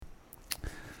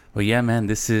Well, yeah, man,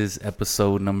 this is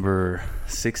episode number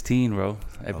 16, bro.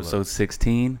 Episode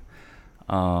 16,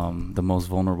 the most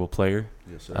vulnerable player,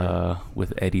 yes, sir.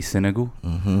 with Eddie Sinegal.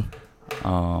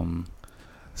 Mm-hmm.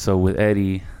 So with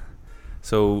Eddie,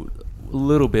 so a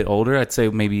little bit older. I'd say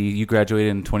maybe you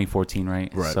graduated in 2014,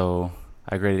 right? Right. So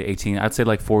I graduated 18. I'd say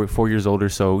like four years older.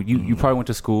 So you probably went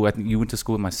to school. I think you went to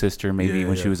school with my sister maybe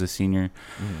when she was a senior.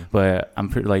 Mm-hmm. But I'm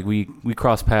pretty like we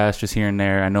crossed paths just here and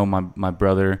there. I know my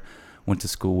brother went to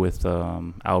school with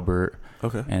Albert.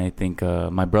 Okay. And I think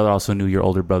my brother also knew your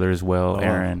older brother as well,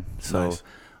 Aaron. So,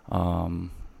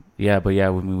 nice.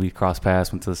 when we crossed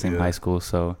paths, went to the same high school.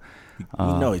 So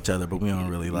we know each other, but we don't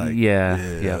really like.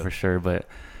 Yeah, for sure. But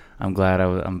I'm glad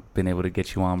I'm been able to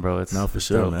get you on, bro. It's no, for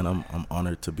sure, dope. man. I'm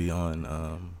honored to be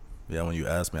on. When you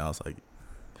asked me, I was like,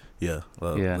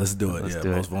 let's do it.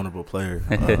 Most vulnerable player.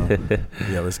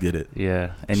 Let's get it.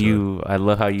 Yeah, and sure. I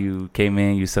love how you came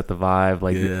in. You set the vibe.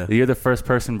 Like you're the first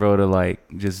person, bro, to like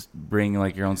just bring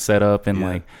like your own setup and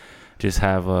like just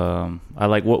have. I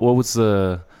like what's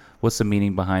the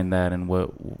meaning behind that, and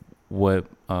what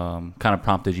kind of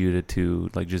prompted you to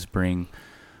like just bring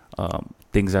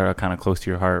things that are kind of close to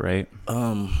your heart, right?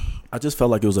 I just felt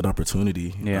like it was an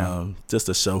opportunity. Just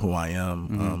to show who I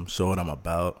am, show what I'm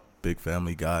about. Big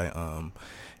family guy,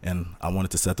 and I wanted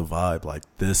to set the vibe. Like,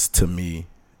 this to me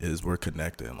is we're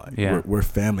connected. Like we're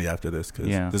family after this, because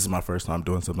this is my first time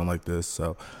doing something like this.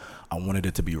 So I wanted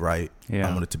it to be right. I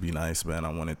wanted it to be nice, man.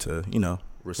 I wanted to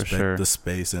respect the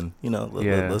space, and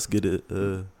let's get it.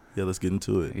 Let's get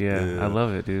into it. I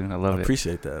love it, dude. I love it. I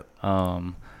appreciate that.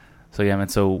 So yeah, man.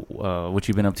 So what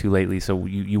you been up to lately? So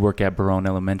you work at Barone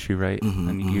Elementary, right?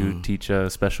 And you teach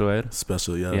special ed.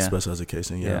 Special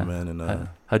education. Man. And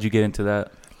how'd you get into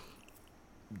that?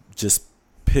 Just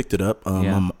picked it up.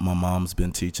 My mom's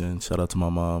been teaching. Shout out to my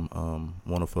mom.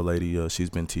 Wonderful lady. She's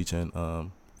been teaching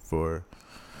for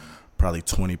probably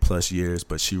 20 plus years,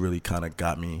 but she really kind of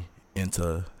got me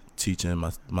into teaching.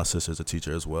 My sister's a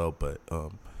teacher as well, but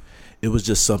it was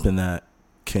just something that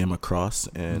came across,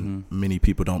 and many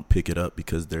people don't pick it up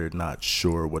because they're not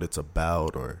sure what it's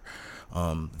about, or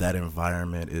that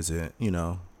environment isn't,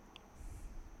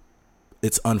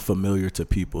 it's unfamiliar to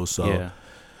people. So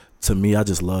to me, I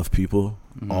just love people,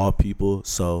 all people.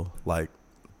 So like,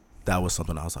 that was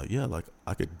something I was like, like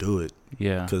I could do it.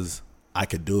 Because I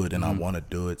could do it, and I want to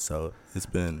do it. So it's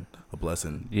been a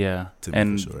blessing. To me,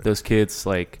 and for sure. Those kids,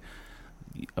 like,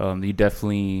 you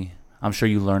definitely, I'm sure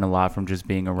you learn a lot from just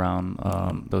being around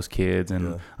those kids,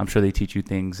 and I'm sure they teach you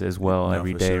things as well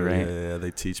every day, sure. right? Yeah,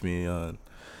 they teach me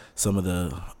some of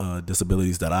the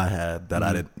disabilities that I had that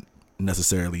I didn't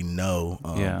necessarily know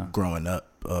growing up,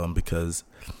 because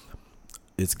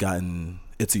it's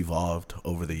evolved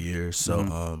over the years.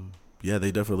 So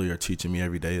they definitely are teaching me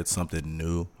every day. It's something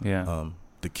new.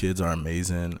 The kids are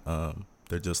amazing.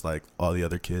 They're just like all the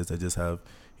other kids. They just have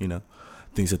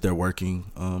things that they're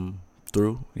working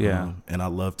through. And I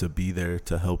love to be there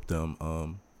to help them,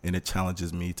 and it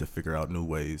challenges me to figure out new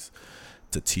ways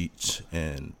to teach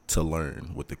and to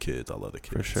learn with the kids. I love the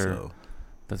kids. For sure. So.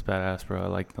 That's badass, bro. I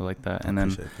like that. And I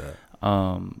appreciate that.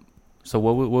 So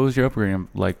what was your upbringing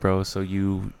like, bro? So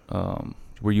you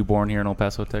were you born here in El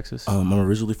Paso, Texas? I'm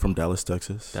originally from Dallas,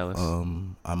 Texas.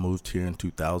 I moved here in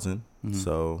 2000,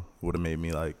 so it would have made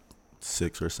me like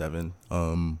 6 or 7.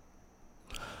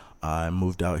 I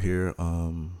moved out here.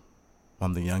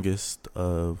 I'm the youngest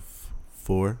of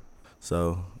 4,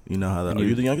 so you know how that. Are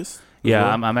you the youngest? Yeah,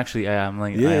 I'm actually. I'm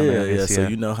like. Yeah. So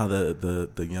you know how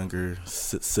the younger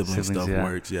sibling stuff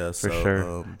works. Yeah, for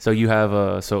sure. So you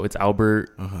have so it's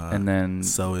Albert, and then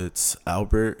so it's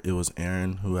Albert. It was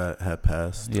Aaron who had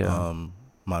passed.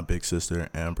 My big sister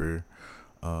Amber,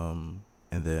 and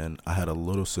then I had a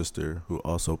little sister who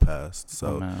also passed.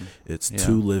 So it's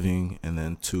 2 living, and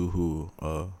then 2 who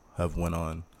have went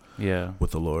on.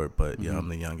 With the Lord, but I'm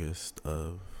the youngest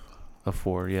of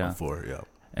 4. Of 4.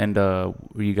 And were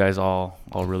you guys all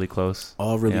really close?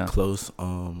 All really close.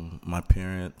 My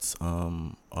parents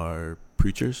are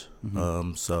preachers.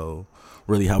 So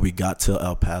really how we got to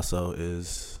El Paso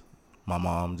is my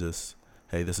mom just,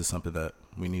 hey, this is something that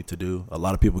we need to do. A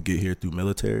lot of people get here through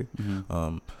military,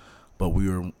 but we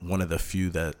were one of the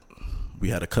few that we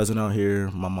had a cousin out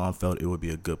here. My mom felt it would be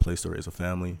a good place to raise a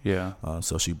family.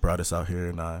 So she brought us out here,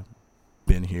 and I've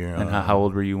been here. And how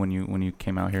old were you when you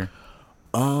came out here?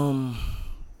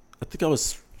 I think I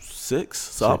was 6,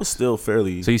 so I was still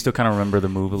fairly. So you still kind of remember the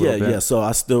move a little bit? Yeah. So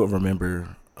I still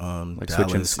remember like Dallas,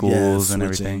 switching schools and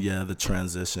everything. Yeah, the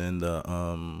transition.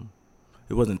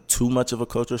 It wasn't too much of a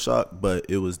culture shock, but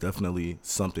it was definitely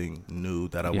something new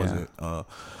that I wasn't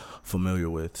familiar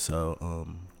with. So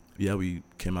we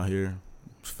came out here.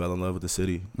 fell in love with the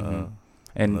city.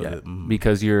 And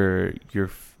because you're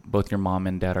both your mom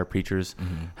and dad are preachers,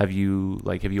 have you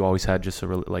always had just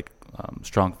a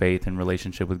strong faith and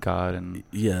relationship with God? And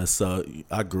yeah, so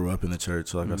I grew up in the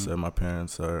church. Like I said, my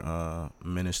parents are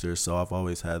ministers, so I've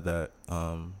always had that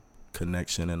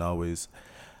connection, and always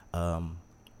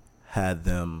had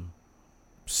them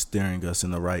steering us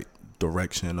in the right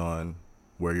direction on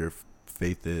where your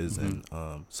faith is. And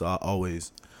so I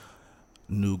always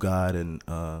knew God and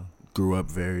grew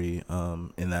up very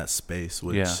in that space,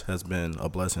 which has been a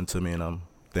blessing to me, and I'm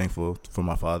thankful for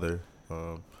my father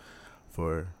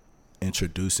for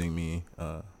introducing me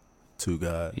to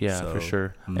God. Yeah, so, for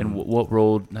sure. And what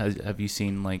role have you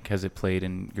seen, has it played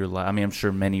in your life? I mean, I'm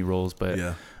sure many roles, but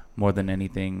more than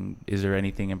anything, is there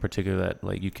anything in particular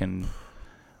that you can...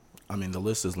 I mean, the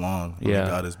list is long. I mean,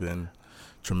 God has been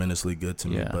tremendously good to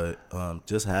me, but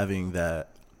just having that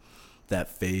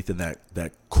faith and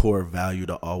that core value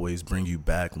to always bring you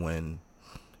back when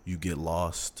you get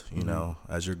lost, you know,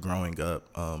 as you're growing up,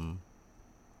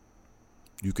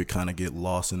 you could kind of get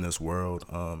lost in this world.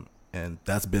 And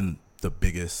that's been the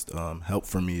biggest help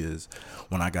for me is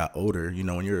when I got older. You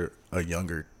know, when you're a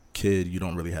younger kid, you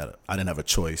don't really I didn't have a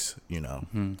choice, you know.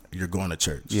 You're going to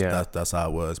church. That's how I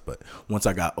was. But once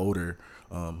I got older,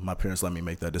 my parents let me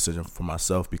make that decision for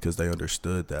myself, because they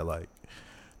understood that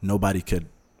nobody could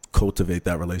cultivate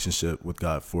that relationship with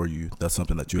God for you. That's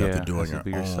something that you have to do on your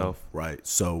own. Yourself. Right.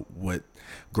 So what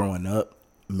growing up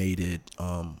made it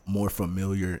more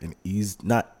familiar and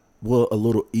a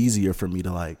little easier for me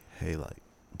to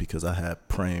because I had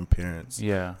praying parents,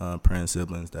 praying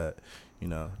siblings that, you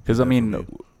know. Because I mean,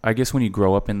 I guess when you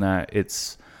grow up in that,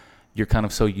 you're kind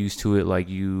of so used to it,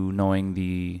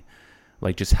 knowing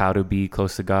just how to be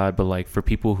close to God. But for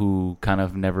people who kind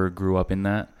of never grew up in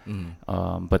that,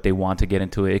 but they want to get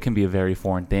into it, it can be a very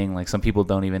foreign thing. Some people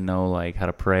don't even know how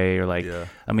to pray or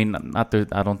I mean, I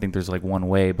don't think there's one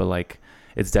way, but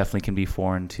it's definitely can be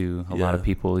foreign to a lot of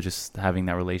people, just having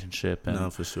that relationship. And no,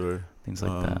 for sure. Things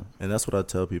like that. And that's what I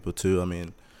tell people too. I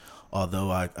mean,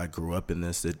 although I grew up in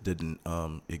this, it didn't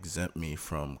exempt me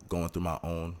from going through my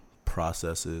own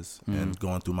processes and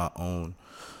going through my own,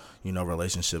 you know,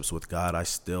 relationships with God. I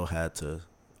still had to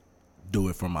do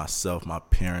it for myself. My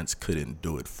parents couldn't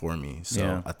do it for me.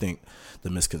 So I think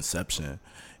the misconception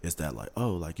is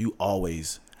that you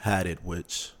always had it,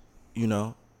 which, you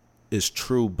know, is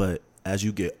true. But as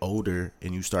you get older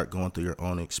and you start going through your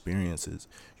own experiences,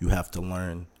 you have to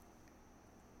learn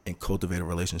and cultivate a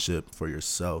relationship for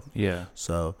yourself. Yeah.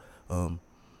 So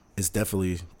it's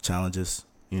definitely challenges,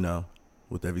 you know,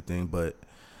 with everything. But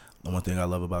the one thing I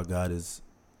love about God is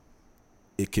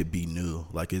it could be new.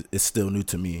 It's still new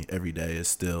to me every day. It's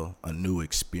still a new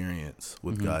experience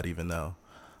with God, even though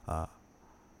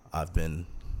I've been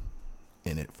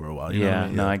in it for a while. You know what I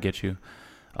mean? No, I get you.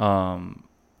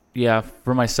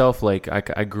 For myself,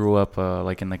 I grew up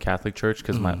in the Catholic Church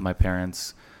because my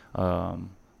parents,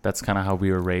 that's kind of how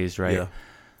we were raised, right? Yeah.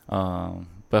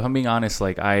 But if I'm being honest,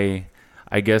 I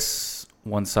guess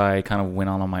once I kind of went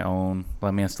on my own,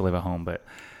 I still live at home, but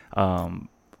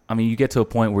I mean, you get to a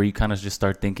point where you kind of just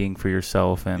start thinking for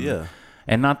yourself, and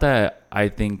not that I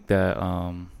think that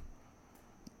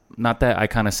not that I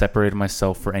kind of separated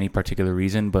myself for any particular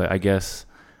reason, but I guess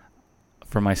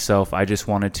for myself, I just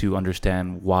wanted to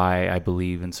understand why I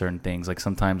believe in certain things.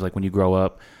 Sometimes, when you grow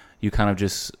up, you kind of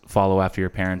just follow after your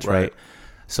parents, right?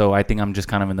 So I think I'm just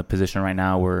kind of in the position right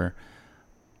now where,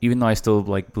 even though I still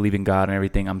believe in God and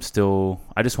everything, I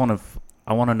want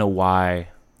to know why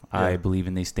I believe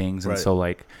in these things. And so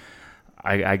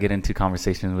I get into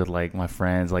conversations with my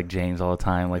friends, James, all the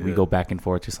time. We go back and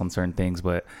forth just on certain things.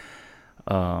 But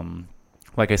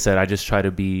like I said, I just I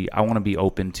want to be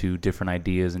open to different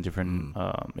ideas and different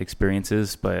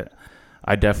experiences. But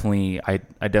I definitely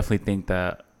think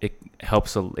that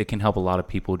it can help a lot of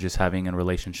people just having a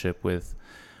relationship with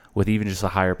even just a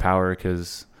higher power.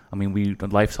 Because I mean,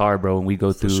 life's hard, bro, and we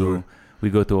go through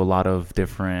a lot of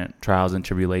different trials and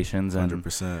tribulations, and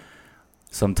 100%.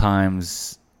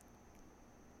 Sometimes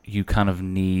you kind of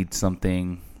need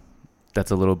something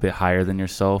that's a little bit higher than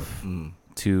yourself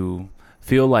to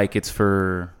feel like it's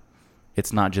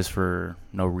not just for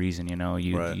no reason, you know.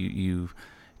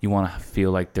 You want to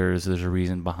feel like there's a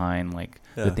reason behind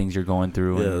the things you're going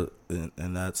through.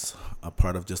 And that's a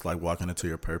part of just walking into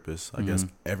your purpose. I guess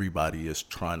everybody is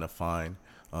trying to find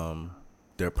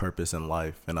their purpose in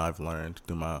life, and I've learned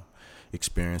through my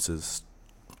experiences,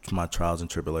 my trials and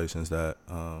tribulations, that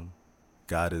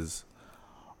God is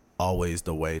always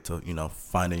the way to, you know,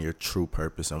 finding your true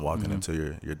purpose and walking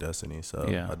into your destiny. So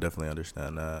I definitely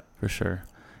understand that. For sure.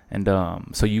 And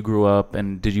so you grew up,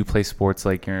 and did you play sports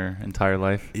like your entire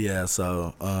life? Yeah.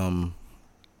 So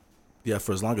yeah,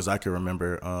 for as long as I can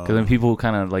remember. Because when people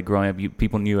kind of like growing up,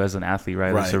 people knew you as an athlete,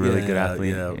 right? Like, a really good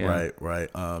athlete. Yeah. Right.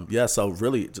 Yeah. So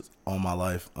really, just all my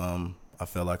life, I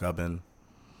feel like I've been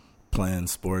playing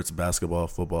sports, basketball,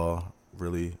 football,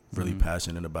 really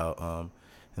passionate about,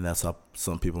 and that's how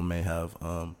some people may have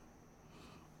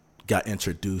got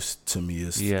introduced to me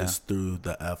is through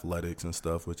the athletics and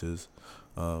stuff, which is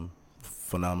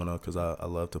phenomenal because I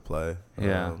love to play.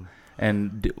 Yeah.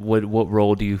 And what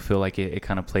role do you feel like it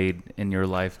kind of played in your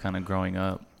life, kind of growing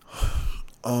up?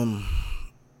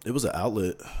 It was an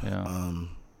outlet. Yeah.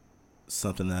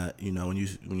 Something that, you know, when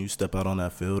you step out on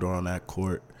that field or on that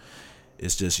court,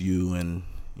 it's just you and,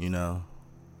 you know,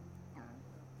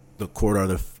 the court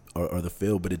or the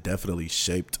field, but it definitely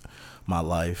shaped my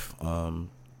life.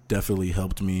 Definitely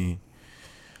helped me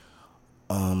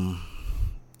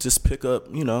just pick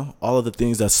up, you know, all of the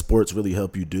things that sports really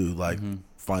help you do, like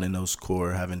finding those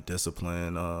core, having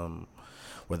discipline,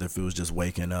 whether if it was just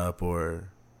waking up or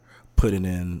putting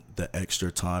in the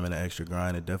extra time and the extra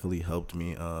grind. It definitely helped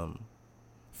me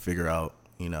figure out,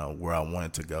 you know, where I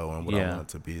wanted to go and what I wanted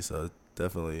to be. So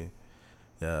definitely,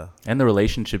 yeah. And the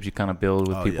relationships you kind of build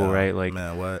with people, right? Like,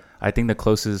 man, what? I think my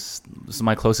closest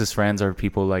friends are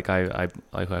people like I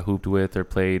hooped with or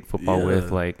played football with.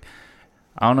 Like,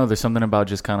 I don't know, there's something about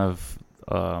just kind of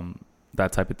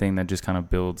that type of thing that just kind of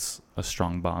builds a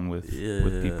strong bond with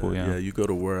people. Yeah, you go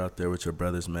to war out there with your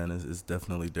brothers, man. It's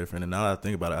definitely different. And now that I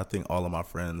think about it, I think all of my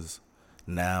friends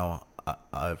now,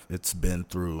 it's been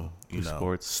through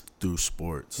sports,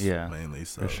 mainly.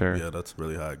 So for sure. Yeah, that's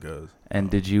really how it goes. And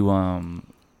did you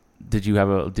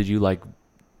like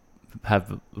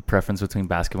have a preference between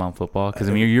basketball and football? Because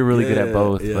I mean, you're really good at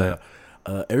both. Yeah.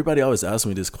 But everybody always asks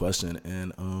me this question,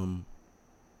 and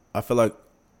I feel like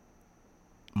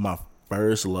my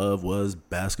first love was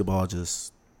basketball,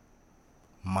 just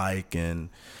Mike and,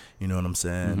 you know what I'm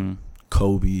saying,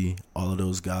 Kobe, all of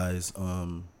those guys.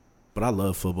 But I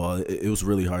love football. It was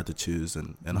really hard to choose.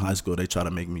 And in high school, they try to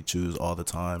make me choose all the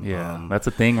time. Yeah, that's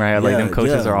a thing, right? Like, them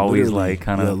coaches are always like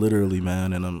kind of. Yeah, literally,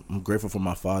 man. And I'm grateful for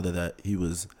my father that he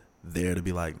was there to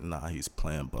be like, nah, he's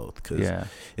playing both. Because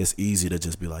it's easy to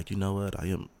just be like, you know what, I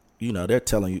am, you know, they're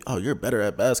telling you, oh, you're better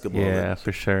at basketball. Yeah, like,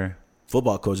 for sure.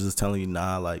 Football coaches is telling you,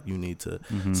 nah, like, you need to.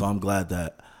 So I'm glad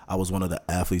that I was one of the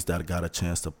athletes that got a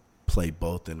chance to play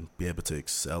both and be able to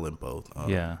excel in both.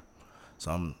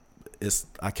 So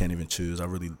I can't even choose. I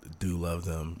really do love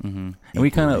them. And we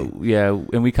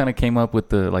kind of came up with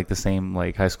the same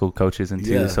like high school coaches and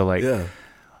too. So like,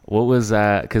 what was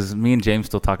that? Because me and James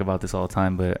still talk about this all the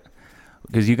time, but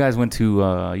because you guys went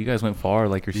far,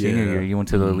 like your senior year, you went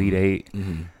to the Elite Eight.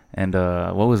 And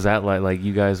what was that like? Like,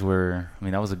 you guys were, I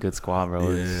mean, that was a good squad, bro.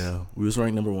 We was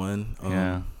ranked number 1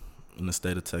 in the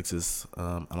state of Texas.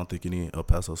 I don't think any El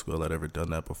Paso school had ever done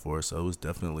that before, so it was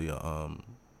definitely a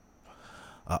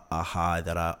high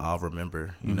that I'll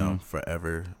remember, you know,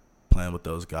 forever, playing with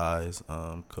those guys.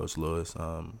 Coach Lewis,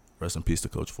 rest in peace to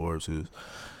Coach Forbes, who's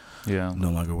no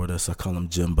longer with us. I call him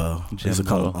Jimbo. I used to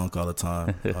call him Unc all the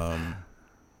time.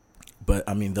 But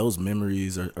I mean, those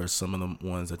memories are some of the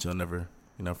ones that you'll never,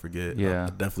 you know, forget. I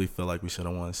definitely feel like we should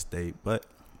have won state, but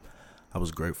I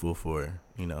was grateful for,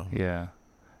 you know. Yeah.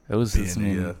 It was it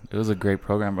was a great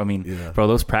program. I mean, bro,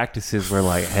 those practices were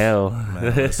like hell.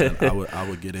 Man, listen, I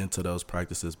would get into those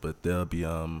practices, but they'll be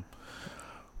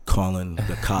calling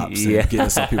the cops and getting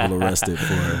some people arrested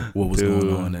for what was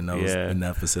going on in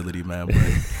that facility, man. But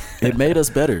it made us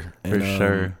better. And, for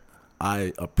sure.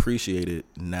 I appreciate it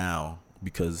now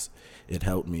because it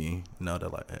helped me know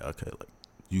that, like, hey, okay, like,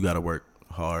 you got to work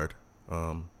hard,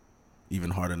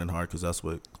 even harder than hard, because that's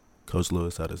what Coach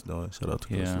Lewis had us doing. Shout out to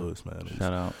Coach Lewis, man.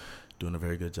 Shout out. Doing a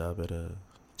very good job at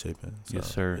Chapin. So, yes,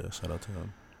 sir. Yeah, shout out to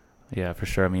him. Yeah, for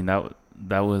sure. I mean, that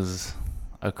was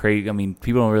a crazy. I mean,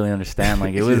 people don't really understand.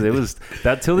 Like, it was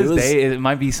that till this day, it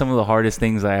might be some of the hardest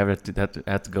things I ever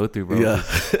had to go through, bro. Yeah.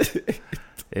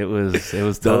 It was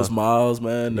those tough. Miles,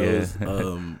 man.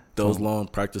 Those long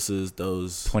practices,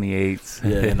 those 28s.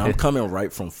 Yeah, and I'm coming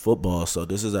right from football, so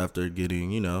this is after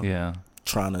getting, you know,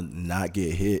 trying to not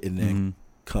get hit, and then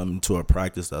come to a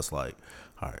practice that's like,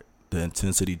 all right, the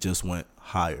intensity just went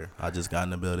higher. I just got in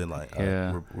the building like,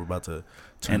 we're about to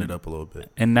turn it up a little bit.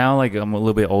 And now, like, I'm a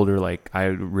little bit older, like, I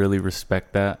really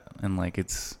respect that, and like,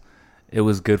 it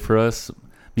was good for us.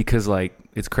 Because, like,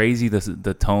 it's crazy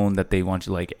the tone that they want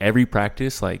you, like, every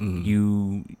practice, like,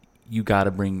 you have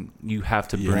to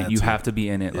be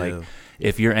in it. Like,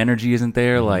 if your energy isn't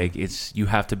there, like, you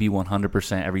have to be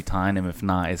 100% every time, and if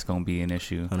not, it's gonna be an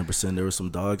issue. 100%. There were some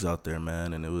dogs out there,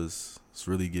 man, and it's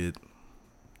really good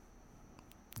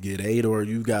get 8 or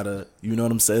you gotta, you know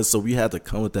what I'm saying? So we had to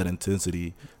come with that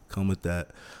intensity, come with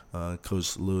that.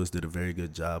 Coach Lewis did a very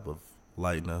good job of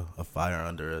lighting a fire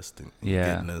under us and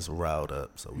getting us riled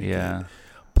up so we could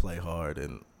play hard.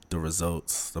 And the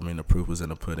results, I mean, the proof was in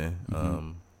the pudding.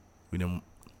 We didn't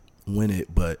win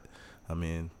it, but I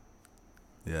mean,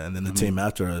 yeah. And then the team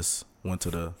after us went to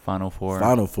the Final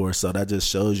Four. So that just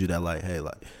shows you that, like, hey,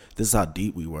 like, this is how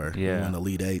deep we were. Yeah. We won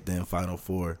Elite 8, then Final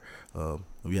Four.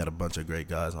 We had a bunch of great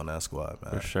guys on that squad,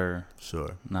 man. For sure.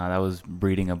 Nah, that was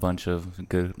breeding a bunch of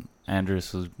good.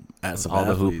 Andrews was some all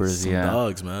athletes, the hoopers, some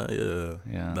dogs, man.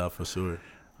 Yeah. Not for sure.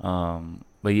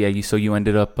 But yeah, you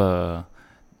ended up.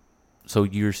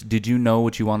 Did you know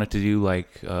what you wanted to do?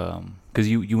 Like, because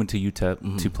you went to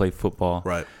UTEP to play football,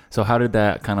 right? So how did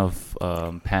that kind of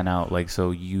pan out? Like,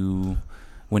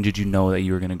 when did you know that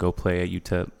you were gonna go play at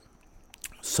UTEP?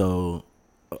 So,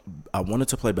 I wanted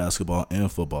to play basketball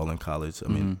and football in college. I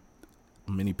mean,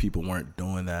 many people weren't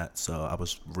doing that, so I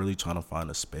was really trying to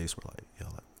find a space where,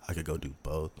 like, I could go do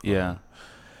both. Yeah.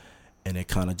 And it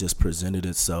kind of just presented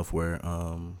itself where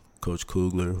Coach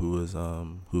Kugler,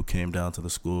 who came down to the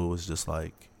school, was just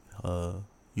like, the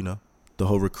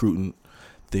whole recruiting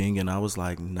thing, and I was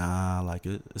like, nah, like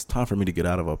it's time for me to get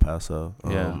out of El Paso.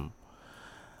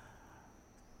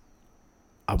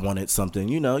 I wanted something,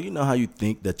 you know how you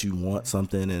think that you want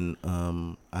something, and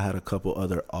I had a couple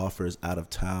other offers out of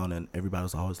town, and everybody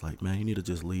was always like, man, you need to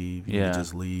just leave. You need to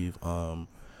just leave.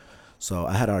 So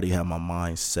I had already had my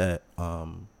mind set,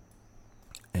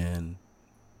 and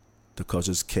the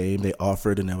coaches came, they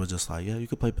offered, and they was just like, yeah, you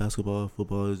could play basketball,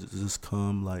 football, just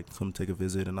come take a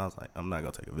visit. And I was like, I'm not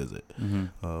going to take a visit,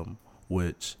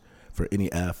 which for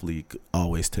any athlete could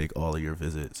always take all of your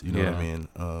visits, you know what I mean?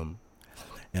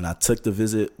 And I took the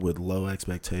visit with low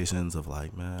expectations of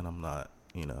like, man, I'm not,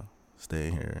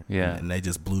 staying here. Yeah. And they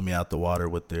just blew me out the water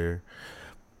with their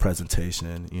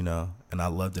presentation, and I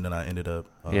loved it, and I ended up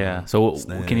so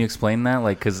can you explain that?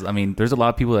 Like, because I mean, there's a lot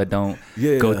of people that don't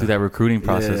go through that recruiting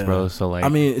process, bro. So like, I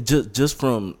mean, just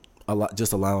from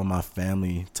just allowing my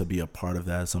family to be a part of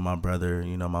that. So my brother,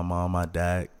 my mom, my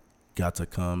dad got to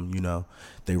come.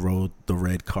 They rolled the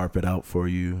red carpet out for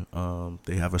you.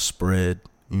 They have a spread,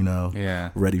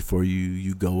 ready for you.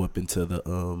 You go up into the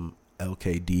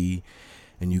LKD,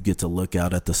 and you get to look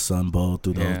out at the Sun Bowl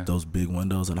through those big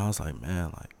windows. And I was like,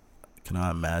 man, like, can I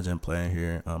imagine playing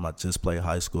here? I just played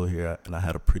high school here, and I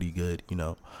had a pretty good,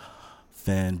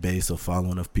 fan base, a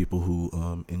following of people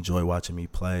who enjoy watching me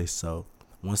play. So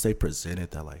once they presented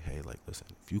that, like, hey, like, listen,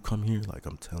 if you come here, like,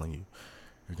 I'm telling you,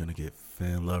 you're going to get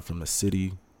fan love from the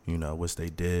city, which they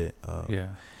did.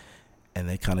 And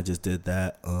they kind of just did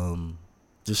that.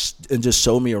 Just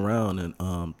show me around,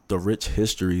 and the rich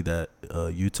history that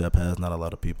UTEP has. Not a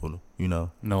lot of people,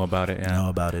 know about it. Yeah, know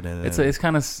about it, and it's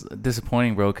kind of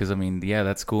disappointing, bro. Because I mean,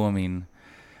 that's cool. I mean,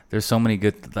 there's so many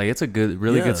good. Like, it's a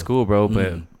really good school, bro.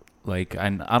 But like, I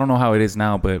don't know how it is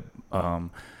now, but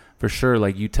for sure,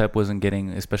 like, UTEP wasn't getting,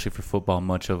 especially for football,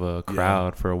 much of a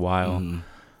crowd for a while.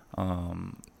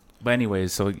 But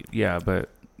anyways, but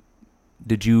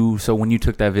did you? So when you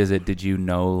took that visit, did you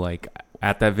know, like,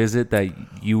 at that visit that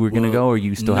you were going to go, or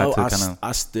you still had to kind of...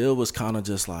 I still was kind of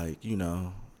just like,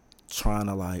 trying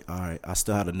to, like, all right, I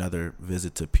still had another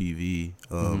visit to PV,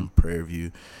 Prairie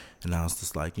View, and I was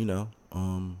just like, I'm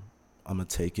going to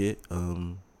take it.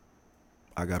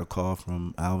 I got a call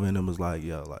from Alvin and was like,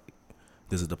 yo, like,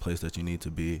 this is the place that you need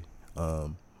to be.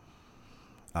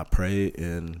 I prayed,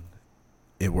 and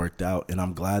it worked out, and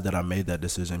I'm glad that I made that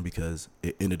decision because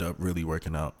it ended up really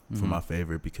working out for my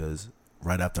favor, because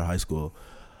right after high school,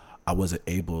 I wasn't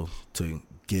able to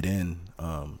get in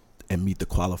and meet the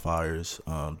qualifiers.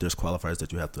 There's qualifiers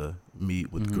that you have to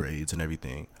meet with grades and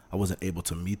everything. I wasn't able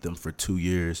to meet them for 2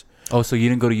 years. Oh, so you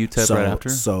didn't go to UTEP right after?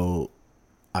 So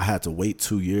I had to wait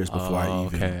 2 years before I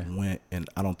even went, and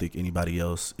I don't think any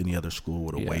other school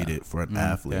would have waited for an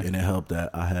athlete. Okay. And it helped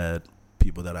that I had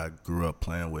people that I grew up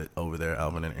playing with over there.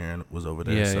 Alvin and Aaron was over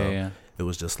there. It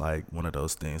was just like one of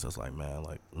those things. I was like, man,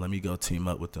 like, let me go team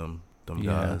up with them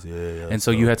guys. And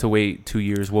so you had to wait 2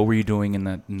 years. What were you doing in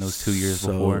those 2 years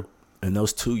before? In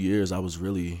those 2 years, I was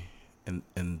really,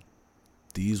 and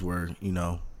these were,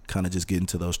 kind of just getting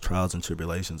to those trials and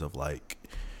tribulations of, like,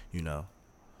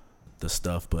 the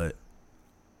stuff. But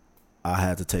I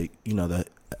had to take, the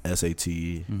SAT,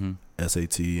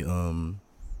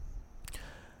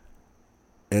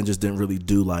 and just didn't really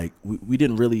do, like, we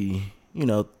didn't really,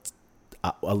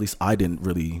 at least I didn't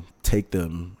really take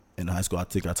them in high school. I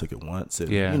think I took it once. And,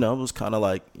 Yeah. You know, it was kind of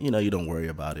like, you know, you don't worry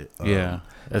about it.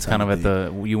 That's kind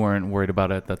of you weren't worried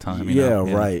about it at that time. You know?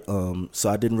 Yeah, right. So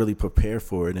I didn't really prepare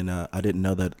for it. And I didn't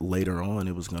know that later on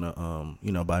it was going to,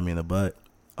 you know, bite me in the butt.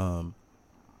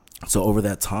 So over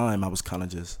that time, I was kind of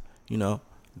just, you know,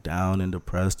 down and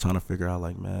depressed, trying to figure out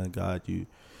like, man, God, you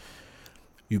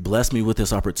blessed me with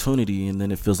this opportunity, and then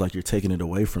it feels like you're taking it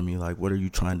away from me. Like, what are you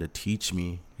trying to teach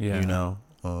me? Yeah. You know?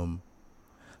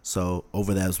 So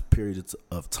over that period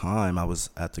of time, I was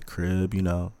at the crib, you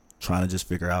know, trying to just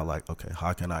figure out like, okay,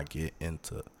 how can I get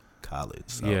into college?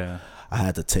 So yeah. I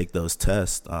had to take those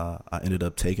tests. I ended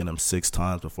up taking them 6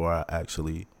 times before I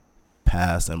actually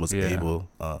passed and was able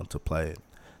to play it.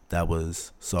 That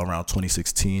was, so around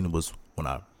 2016 was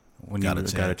when you got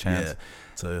a chance.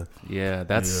 So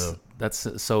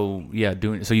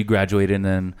you graduated, and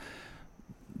then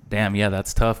damn, yeah,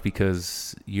 that's tough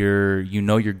because you're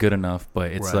good enough,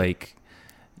 but it's like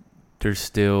there's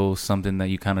still something that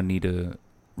you kind of need to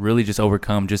really just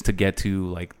overcome just to get to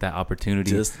like that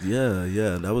opportunity.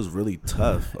 That was really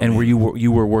tough. And were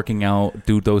you were working out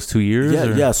through those 2 years?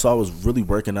 So I was really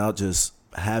working out, just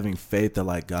having faith that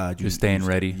like, God, just staying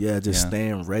ready.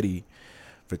 Staying ready.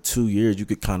 For 2 years, you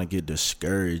could kind of get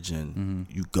discouraged, and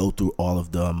you go through all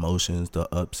of the emotions,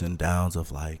 the ups and downs of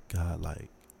like, God, like,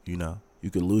 you know, you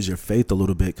could lose your faith a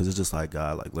little bit because it's just like,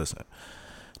 God, like, listen,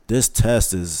 this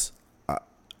test is,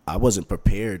 I wasn't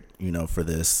prepared, you know, for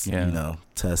this, you know,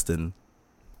 test, and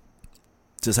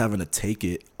just having to take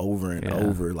it over and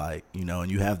over, like, you know,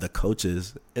 and you have the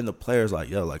coaches and the players like,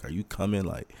 yo, like, are you coming?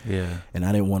 Like, and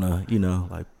I didn't want to, you know,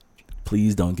 like,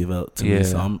 please don't give up to me.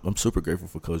 So I'm super grateful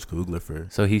for Coach Kugler for.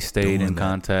 So he stayed in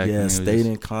contact. Yeah, stayed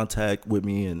in contact with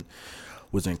me and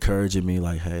was encouraging me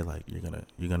like, hey, like you're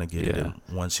gonna get it. And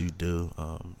once you do,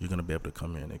 you're gonna be able to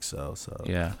come here and excel. So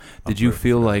did you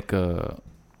feel like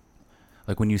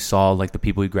when you saw like the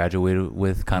people you graduated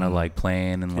with kind of like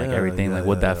playing and like everything, like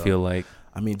what'd that feel like?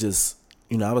 I mean, just,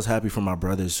 you know, I was happy for my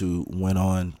brothers who went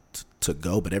on to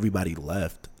go, but everybody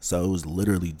left. So it was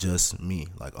literally just me,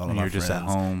 like all of my friends. You're just at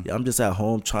home. Yeah, I'm just at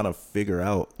home trying to figure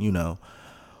out, you know,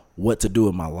 what to do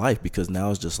with my life, because now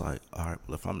it's just like, all right,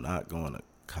 well, if I'm not going to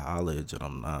college and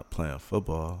I'm not playing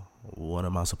football, what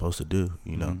am I supposed to do?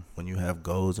 You know, when you have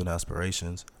goals and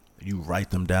aspirations, you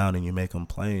write them down and you make them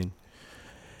plain.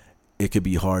 It could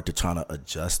be hard to try to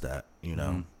adjust that, you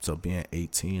know. So being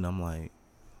 18, I'm like,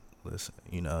 listen,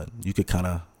 you know, you could kind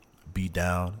of be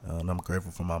down, and I'm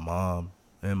grateful for my mom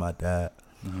and my dad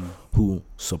who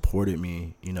supported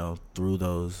me, you know, through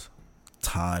those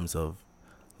times of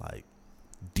like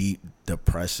deep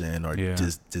depression or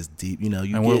just deep, you know.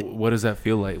 What does that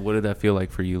feel like? What did that feel like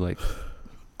for you? Like,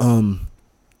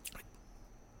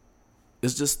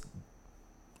 it's just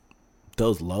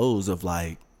those lows of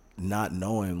like not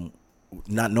knowing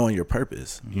your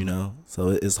purpose, you know. So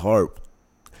it's hard.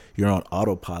 You're on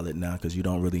autopilot now because you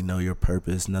don't really know your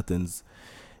purpose. Nothing's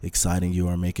exciting you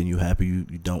or making you happy. You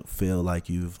don't feel like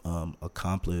you've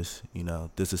accomplished, you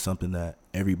know, this is something that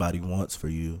everybody wants for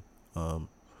you,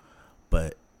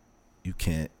 but you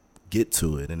can't get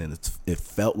to it. And then it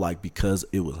felt like, because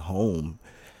it was home,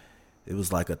 it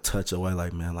was like a touch away,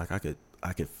 like, man, like I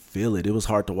could feel it. It was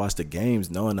hard to watch the games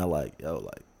knowing that like, yo,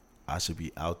 like I should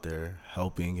be out there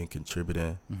helping and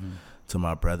contributing to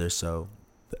my brother. So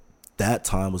that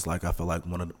time was like, I feel like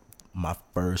one of my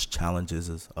first challenges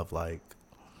is of like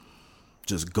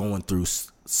just going through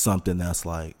something that's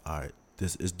like, all right,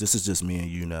 this is just me and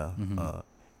you now.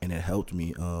 And it helped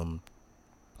me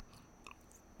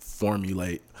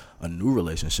formulate a new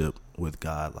relationship with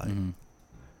God. Like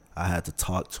I had to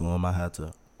talk to him. I had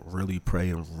to really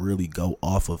pray and really go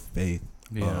off of faith.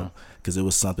 Because it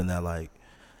was something that like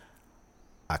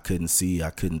I couldn't see,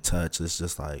 I couldn't touch. It's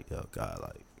just like, yo, God,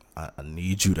 like I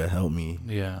need you to help me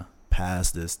pass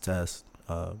this test.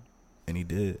 And he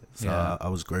did. So I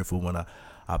was grateful when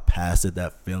I passed it,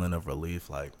 that feeling of relief.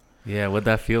 Like, what'd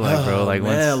that feel like, bro? Like,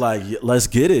 man, like, let's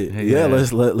get it.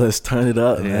 Let's turn it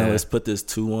up, man. Let's put this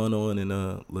 2-1 on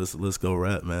and let's go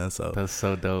rap, man. So that's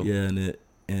so dope.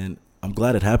 And I'm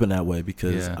glad it happened that way,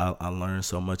 because I learned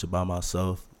so much about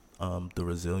myself, the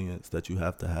resilience that you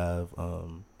have to have,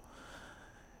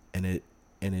 and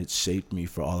it shaped me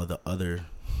for all of the other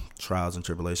trials and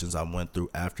tribulations I went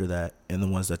through after that, and the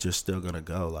ones that you're still gonna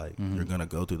go. Like you're gonna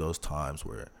go through those times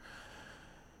where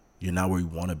you're not where you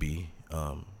want to be,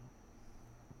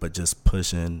 but just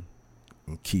pushing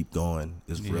and keep going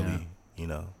is really, you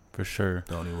know, for sure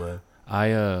the only way.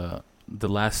 The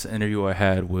last interview I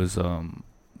had was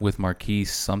with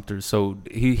Marquise Sumter. So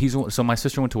so my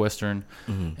sister went to Western,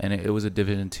 and it was a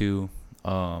Division II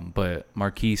but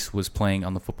Marquise was playing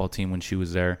on the football team when she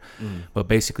was there. But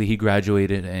basically, he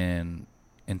graduated in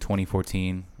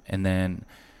 2014, and then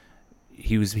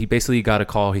he basically got a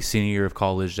call his senior year of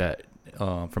college that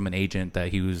from an agent that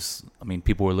he was. I mean,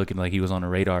 people were looking like he was on a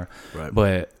radar. Right.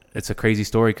 But it's a crazy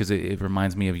story because it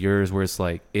reminds me of yours, where it's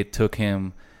like it took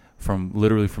him from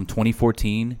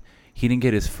 2014. He didn't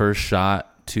get his first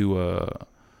shot to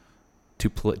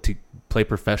play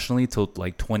professionally till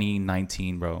like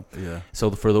 2019, bro. Yeah.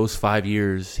 So for those 5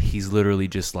 years, he's literally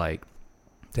just like,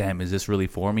 damn, is this really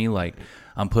for me? Like,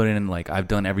 I'm putting in, like, I've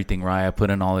done everything right. I put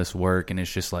in all this work, and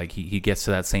it's just like he gets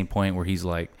to that same point where he's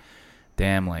like,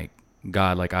 damn, like,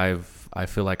 God, like I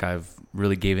feel like I've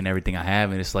really given everything I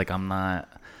have, and it's like I'm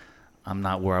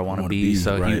not where I want to be.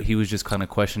 So right. he was just kind of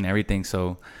questioning everything.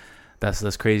 So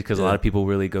that's crazy because a lot of people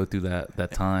really go through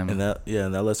that time. And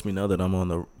that lets me know that I'm on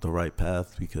the right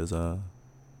path, because I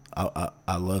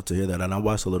love to hear that. And I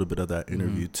watched a little bit of that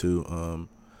interview too.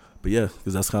 But yeah,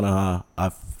 because that's kind of how I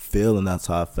feel, and that's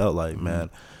how I felt like,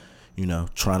 man, you know,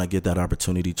 trying to get that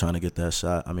opportunity, trying to get that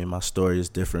shot. I mean, my story is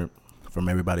different from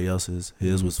everybody else's.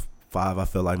 His was 5. I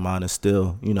feel like mine is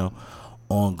still, you know,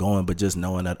 ongoing, but just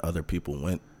knowing that other people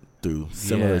went through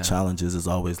similar challenges is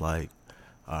always like,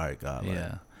 all right, God,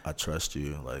 like, I trust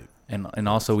you. Like, and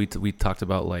also we talked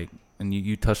about, like, and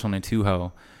you touched on it too,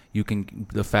 how you can,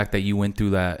 the fact that you went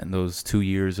through that in those 2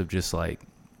 years of just like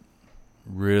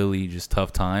really just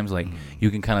tough times, like you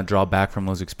can kind of draw back from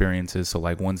those experiences. So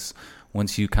like once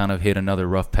you kind of hit another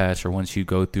rough patch, or once you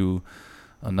go through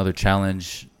another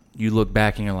challenge, you look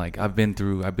back and you're like, I've been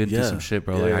through some shit,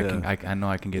 bro. I know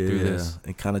I can get through this.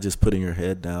 And kind of just putting your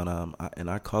head down.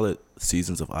 I call it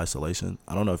seasons of isolation.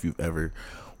 I don't know if you've ever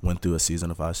went through a season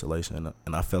of isolation,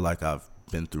 and I feel like I've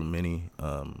been through many.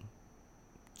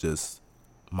 Just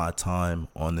my time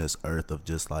on this earth of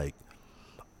just like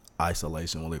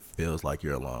isolation, when it feels like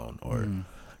you're alone, or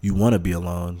you want to be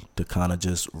alone, to kind of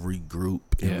just regroup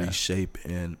and reshape.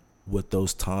 And what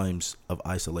those times of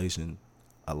isolation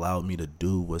allowed me to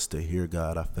do was to hear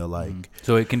God. I feel like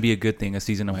so it can be a good thing, a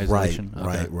season of isolation.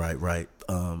 Right.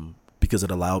 Because it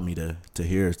allowed me to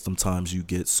hear. Sometimes you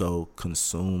get so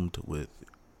consumed with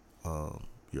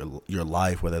your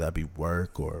life, whether that be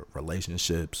work or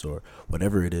relationships or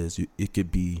whatever it is. It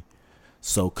could be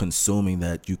so consuming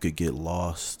that you could get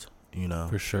lost, you know.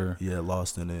 For sure. Yeah,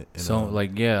 lost in it. And, so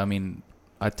like, I mean,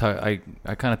 I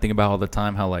kind of think about all the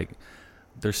time how like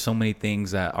there's so many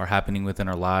things that are happening within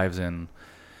our lives, and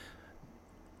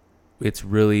it's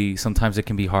really, sometimes it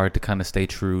can be hard to kind of stay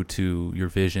true to your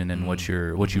vision and what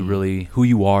you really, who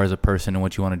you are as a person and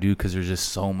what you want to do, because there's just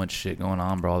so much shit going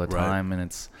on, bro, all the time.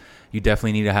 And you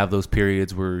definitely need to have those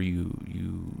periods where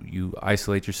you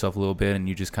isolate yourself a little bit, and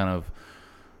you just kind of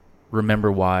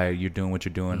remember why you're doing what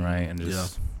you're doing, right? And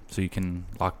just so you can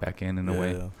lock back in a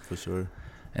way. Yeah, for sure.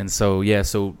 And so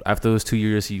so after those 2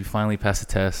 years, you finally pass the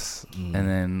test, and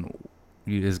then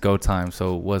it's go time.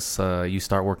 So what's you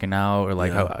start working out, or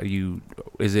like how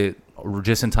is it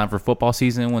just in time for football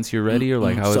season once you're ready, or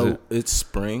like how is it? So it's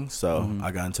spring, so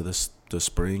I got into the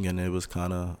spring, and it was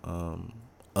kind of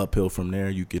uphill from there.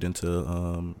 You get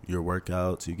into your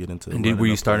workouts, you get into. And were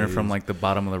you starting from like the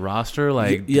bottom of the roster,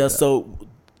 like? Yeah, so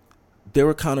they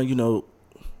were kind of, you know,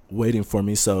 waiting for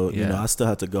me. So you know, I still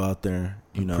had to go out there,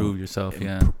 you know, prove yourself,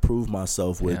 prove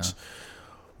myself, which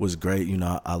was great. You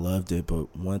know, I loved it.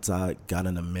 But once I got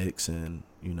in the mix, and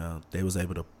you know, they was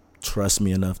able to trust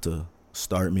me enough to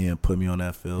start me and put me on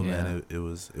that field, man, it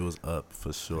was up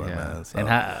for sure, man. So. And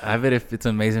I bet if it's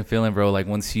an amazing feeling, bro. Like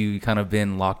once you kind of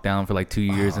been locked down for like 2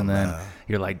 years, and then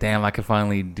you're like, damn, I can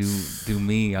finally do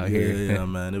me out here. Yeah,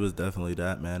 man. It was definitely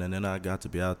that, man. And then I got to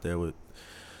be out there with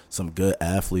some good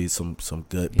athletes, some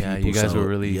good people. Yeah, you guys were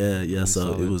really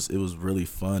So it was really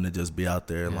fun to just be out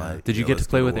there. And like, did you get to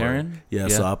play with Aaron? Yeah,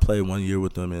 so I played 1 year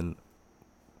with them, and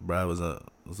bro, it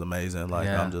was amazing. Like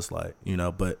I'm just like, you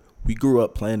know, but we grew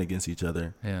up playing against each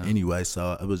other anyway,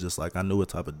 so it was just like I knew what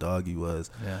type of dog he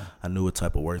was. I knew what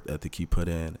type of work ethic he put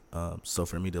in. So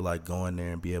for me to like go in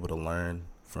there and be able to learn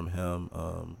from him,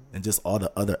 and just all the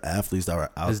other athletes that were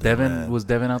out there. Was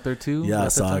Devin out there too? Yeah,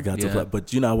 so I got to play.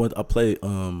 But you know, I played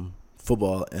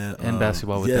football and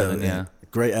basketball with Devin. Yeah,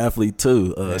 great athlete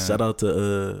too. Shout out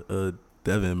to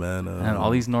Devin, man. And all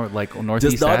these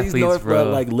Northeast athletes, bro.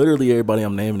 Like literally everybody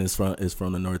I'm naming is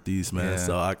from the Northeast, man.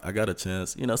 So I got a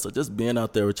chance, you know. So just being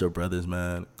out there with your brothers,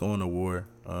 man, going to war,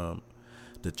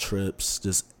 the trips,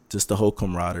 just the whole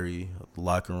camaraderie, the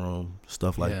locker room,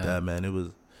 stuff like that, man.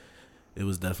 It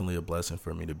was definitely a blessing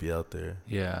for me to be out there.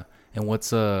 Yeah. And what's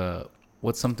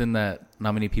something that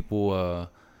not many people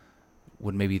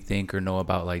would maybe think or know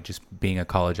about, like just being a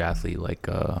college athlete? Like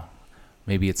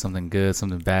maybe it's something good,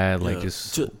 something bad, like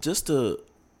just the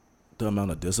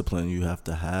amount of discipline you have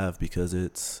to have, because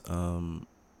it's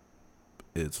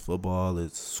football,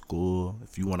 it's school.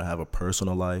 If you want to have a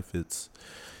personal life, it's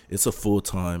a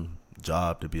full-time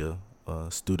job to be a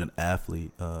student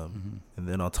athlete. And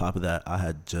then on top of that, I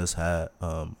had just had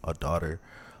a daughter.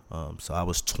 So I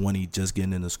was 20, just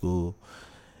getting into school,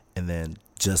 and then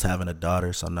just having a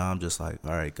daughter. So now I'm just like,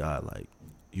 all right, God, like,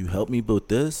 you helped me with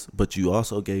this, but you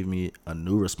also gave me a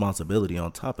new responsibility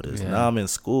on top of this. Now I'm in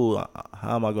school.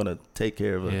 How am I going to take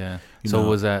care of it? Yeah. So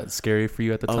was that scary for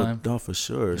you at the time? No, for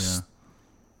sure.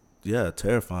 Yeah,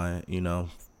 terrifying,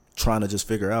 trying to just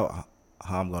figure out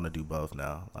how I'm going to do both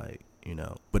now. Like,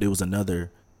 but it was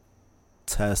another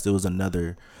test. It was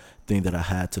another thing that I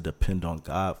had to depend on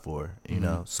God for,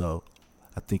 So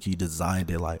I think he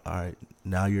designed it like, all right,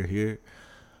 now you're here,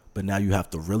 but now you have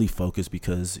to really focus,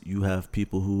 because you have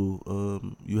people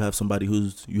who, you have somebody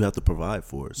who's you have to provide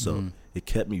for. So it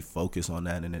kept me focused on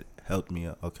that, and it helped me.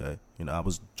 Okay, I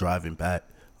was driving back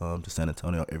to San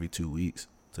Antonio every 2 weeks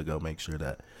to go make sure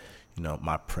that,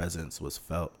 my presence was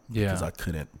felt, because I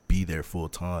couldn't be there full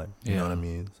time. You know what I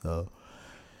mean? So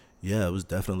yeah, it was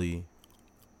definitely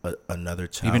another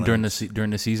challenge. Even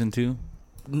during the season too?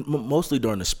 Mostly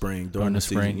during the spring. During the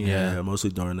spring, season, mostly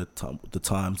during the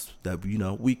times that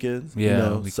weekends.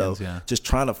 Weekends, so just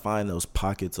trying to find those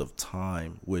pockets of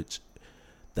time, which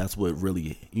that's what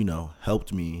really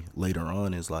helped me later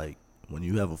on, is like, when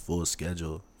you have a full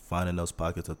schedule, finding those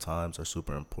pockets of times are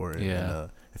super important.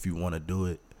 And if you want to do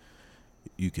it,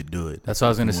 you could do it. That's what I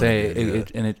was going to say.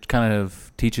 It kind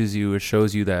of teaches you, it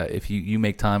shows you that if you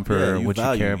make time for what you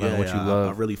care about, what you love.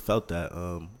 I really felt that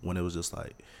when it was just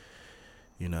like,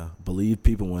 believe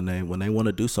people when they want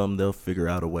to do something, they'll figure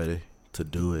out a way to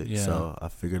do it. So I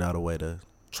figured out a way to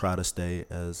try to stay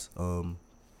as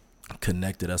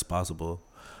connected as possible.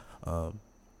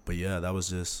 But yeah, that was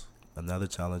just another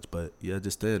challenge. But yeah,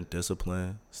 just staying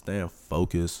disciplined, staying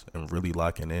focused, and really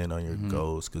locking in on your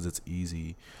goals, because it's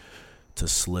easy to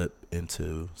slip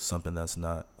into something that's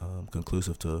not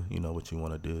conclusive to what you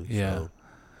want to do. So.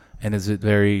 And is it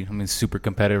very, super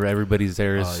competitive? Everybody's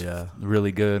there is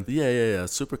really good. Yeah.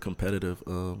 Super competitive.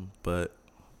 But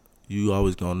you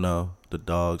always gonna know the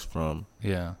dogs from,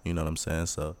 you know what I'm saying?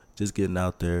 So just getting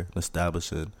out there and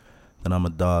establishing that I'm a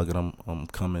dog, and I'm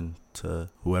coming to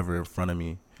whoever in front of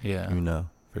me. Yeah.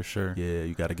 For sure. Yeah,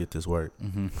 you got to get this work.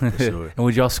 For sure. And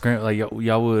would y'all scrim, like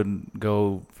y'all would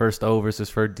go first O versus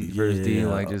first D,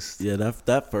 like just? Yeah,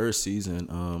 that first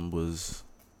season was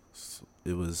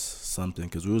something,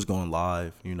 because we was going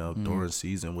live, during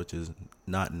season, which is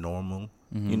not normal,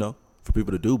 for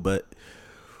people to do, but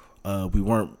we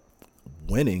weren't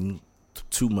winning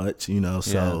too much,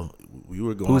 so we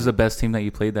were going. Who was the best team that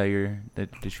you played that year?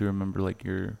 Did you remember, like,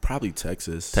 your? Probably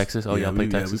Texas. Texas? Oh, y'all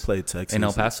played Texas? Yeah, we played Texas. In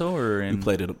El Paso or in? We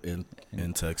played it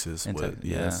in Texas.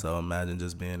 So imagine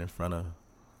just being in front of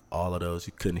all of those.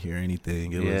 You couldn't hear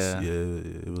anything.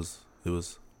 It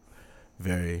was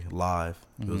very live.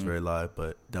 It was very live.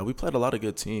 But we played a lot of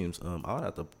good teams. I would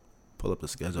have to pull up the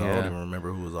schedule. I don't even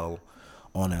remember who was all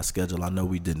on that schedule. I know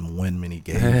we didn't win many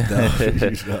games,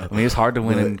 though. It's hard to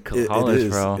win in college,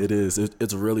 bro. It is.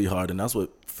 It's really hard, and that's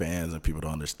what fans and people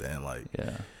don't understand. Like,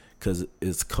 because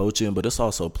it's coaching, but it's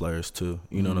also players too.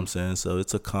 You know what I'm saying? So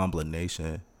it's a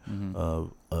combination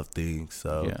of things.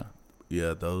 So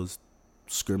those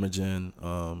scrimmaging,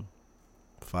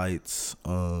 fights,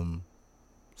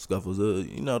 scuffles,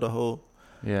 the whole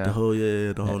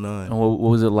nine. And what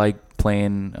was it like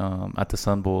playing at the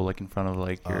Sun Bowl, like in front of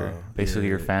like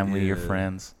your family, your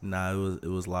friends? Nah, it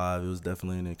was live. It was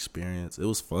definitely an experience. It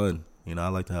was fun. I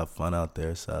like to have fun out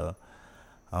there, so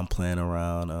I'm playing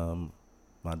around.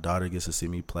 My daughter gets to see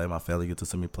me play. My family gets to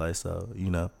see me play. So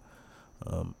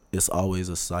it's always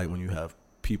a sight when you have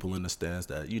people in the stands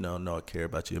that know and care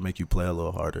about you and make you play a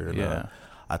little harder. And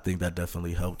I think that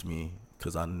definitely helped me,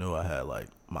 because I knew I had like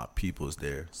my peoples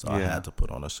there, so I had to put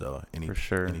on a show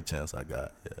any chance I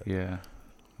got. Yeah,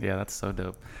 that's so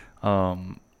dope.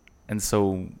 And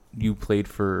so you played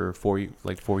for 4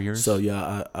 years. So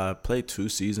I played 2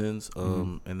 seasons,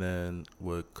 and then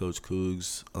with Coach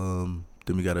Cougs,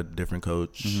 then we got a different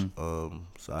coach.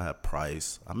 So I had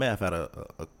Price. I may have had a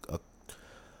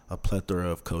plethora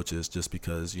of coaches, just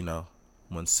because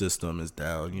when system is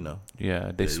down,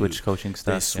 they switch coaching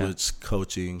staff. They switch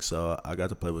coaching, so I got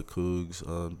to play with Cougs,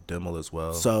 Demmel as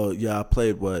well. So I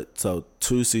played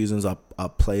 2 seasons. I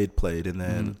played, and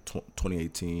then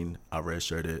 2018 I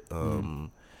redshirted,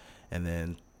 and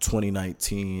then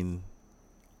 2019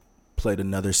 played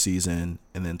another season,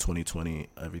 and then 2020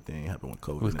 everything happened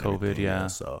with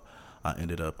COVID. So I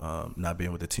ended up not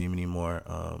being with the team anymore.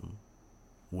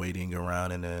 waiting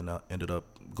around, and then ended up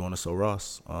going to So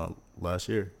Ross last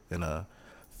year and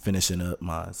finishing up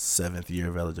my 7th year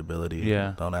of eligibility.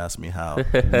 Yeah. Don't ask me how.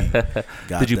 We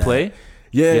got Did you that. play?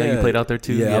 Yeah, you played out there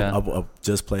too. Yeah, I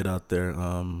just played out there.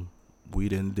 We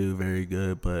didn't do very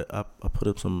good, but I put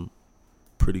up some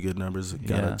pretty good numbers.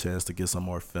 Got a chance to get some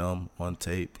more film on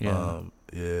tape. Yeah.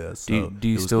 So do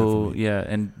you still? Yeah,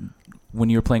 and when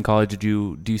you were playing college,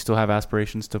 do you still have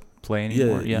aspirations to play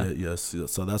anymore? Yes.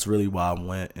 So that's really why I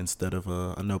went instead of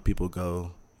I know people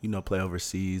go, play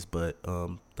overseas, but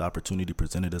the opportunity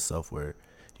presented itself where,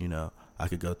 I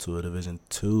could go to a Division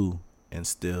II and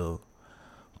still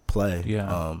play.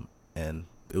 Yeah. And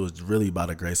it was really by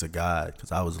the grace of God,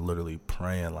 because I was literally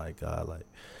praying like, God, like,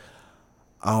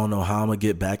 I don't know how I'm gonna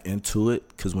get back into it,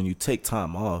 because when you take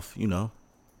time off,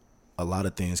 a lot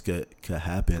of things could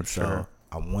happen. So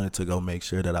I wanted to go make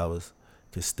sure that I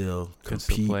could still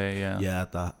compete, play,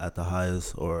 at the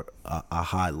highest or a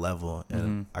high level,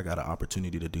 and I got an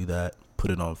opportunity to do that,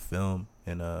 put it on film,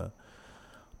 and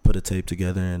put a tape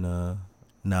together, and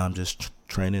now I'm just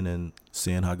training and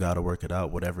seeing how God will work it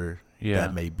out, whatever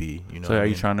that may be. So are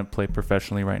you trying to play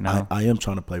professionally right now? I am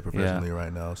trying to play professionally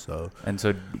right now. So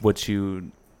what's your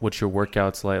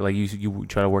workouts like? Like you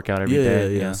try to work out every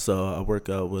day? Yeah. So I work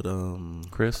out with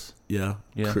Chris. Yeah.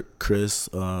 Chris.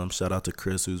 Shout out to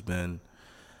Chris, who's been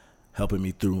helping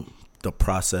me through the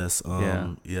process.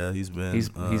 He's been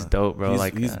he's dope, bro.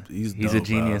 He's dope, a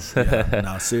genius.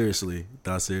 Nah, seriously,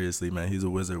 man. He's a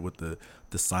wizard with the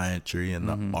scientry and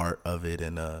the art of it,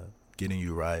 and getting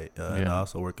you right. And I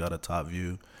also work out at Top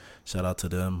View. Shout out to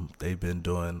them. They've been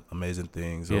doing amazing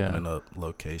things, opening up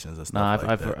locations and stuff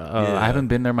that. I haven't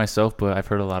been there myself, but I've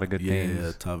heard a lot of good things.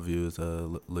 Yeah, Top View is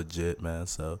legit, man.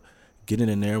 So getting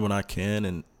in there when I can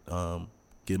and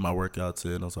getting my workouts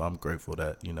in. So I'm grateful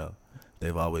that,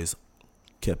 they've always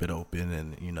kept it open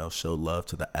and, show love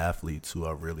to the athletes who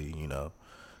are really,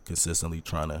 consistently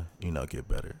trying to, get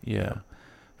better. Yeah,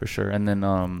 for sure. And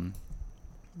then,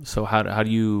 so how do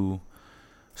you...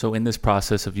 So in this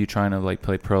process of you trying to like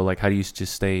play pro, like how do you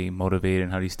just stay motivated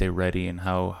and how do you stay ready, and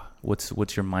what's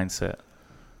your mindset?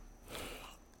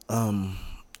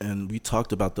 And we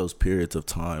talked about those periods of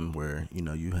time where,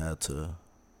 you had to,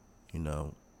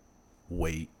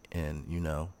 wait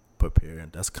and, prepare.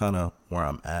 And that's kind of where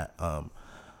I'm at.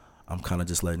 I'm kind of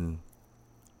just letting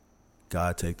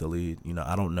God take the lead.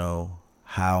 I don't know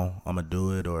how I'm going to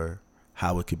do it or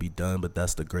how it could be done, but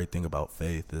that's the great thing about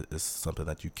faith. It's something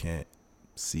that you can't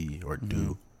see or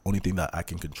do. Only thing that I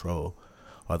can control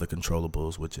are the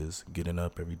controllables, which is getting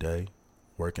up every day,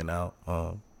 working out,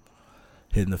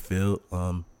 hitting the field,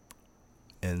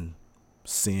 and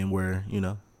seeing where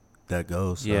that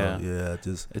goes. So,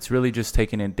 just it's really just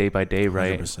taking it day by day,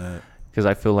 right? 100%. Because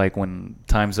I feel like when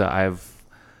times that I've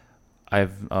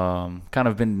kind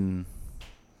of been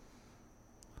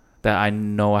that I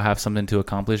know I have something to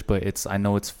accomplish, but I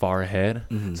know it's far ahead.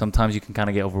 Sometimes you can kind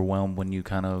of get overwhelmed when you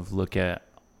kind of look at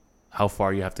how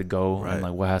far you have to go and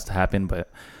like what has to happen.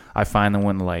 But I find that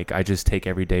when like I just take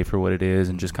every day for what it is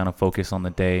and just kind of focus on the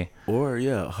day, or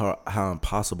how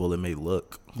impossible it may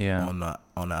look on the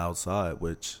outside,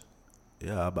 which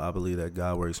I believe that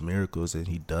God works miracles and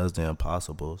he does the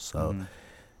impossible. So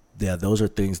those are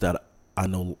things that I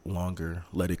no longer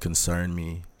let it concern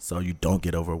me, so you don't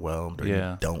get overwhelmed or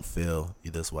you don't feel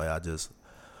this way. I just,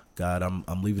 God,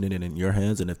 I'm leaving it in your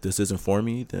hands, and if this isn't for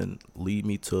me, then lead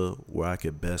me to where I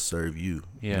could best serve you.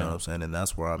 You know what I'm saying? And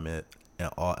that's where I'm at in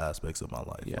all aspects of my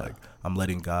life. Like, I'm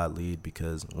letting God lead,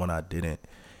 because when I didn't,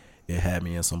 it had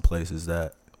me in some places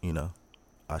that,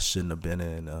 I shouldn't have been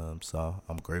in. So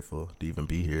I'm grateful to even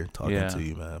be here talking to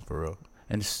you, man, for real.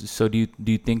 And so do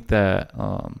you think that,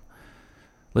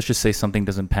 let's just say something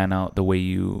doesn't pan out the way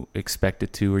you expect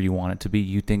it to or you want it to be,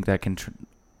 you think that can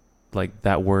like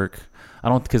that work? I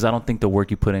don't think the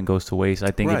work you put in goes to waste.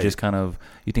 I think it just kind of,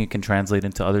 you think it can translate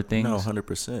into other things? No,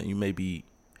 100%. You may be,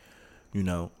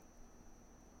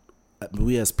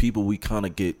 we as people, we kind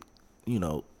of get,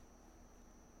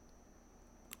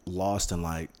 lost in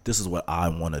like, this is what I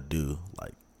want to do.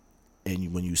 Like,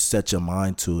 and when you set your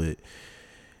mind to it,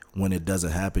 when it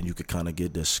doesn't happen, you could kind of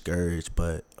get discouraged.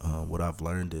 But what I've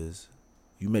learned is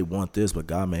you may want this, but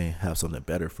God may have something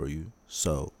better for you.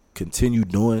 So continue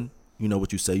doing,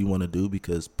 what you say you want to do,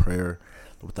 because prayer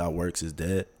without works is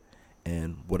dead.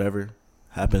 And whatever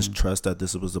happens, trust that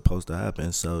this was supposed to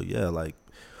happen. So like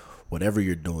whatever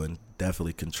you're doing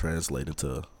definitely can translate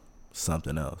into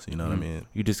something else. You know what I mean?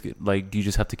 You just get, like, you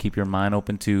just have to keep your mind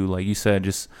open to, like you said,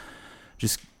 just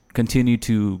continue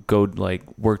to go, like,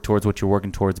 work towards what you're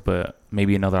working towards, but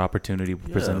maybe another opportunity will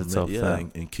present itself.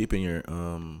 And keeping your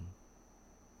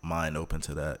mind open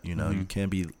to that. You can't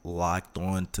be locked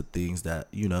on to things that,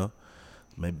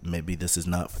 maybe this is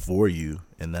not for you,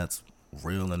 and that's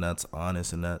real, and that's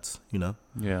honest, and that's,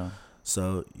 Yeah.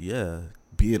 So, yeah,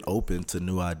 being open to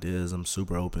new ideas. I'm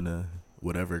super open to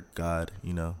whatever God,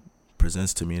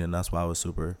 presents to me, and that's why I was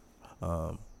super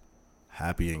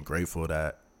happy and grateful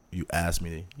that you asked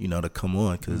me, to come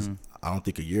on, because I don't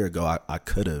think a year ago I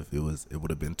could have. It would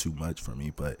have been too much for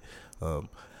me, but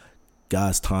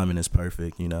God's timing is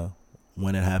perfect.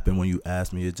 When it happened, when you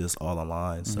asked me, it just all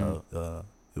aligned. So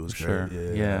it was For great.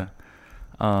 Sure.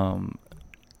 Yeah.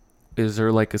 Is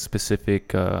there like a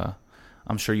specific?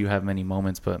 I'm sure you have many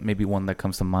moments, but maybe one that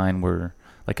comes to mind where,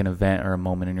 like, an event or a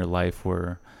moment in your life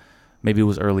where maybe it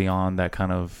was early on that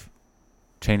kind of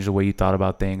changed the way you thought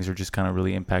about things, or just kind of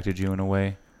really impacted you in a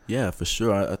way. Yeah, for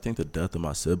sure. I think the death of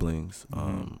my siblings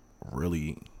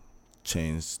really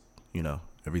changed,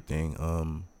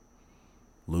 everything.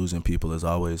 Losing people is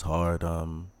always hard,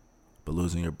 but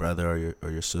losing your brother or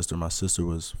your sister. My sister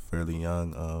was fairly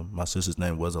young. My sister's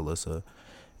name was Alyssa,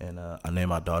 and I named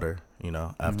my daughter,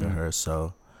 after her.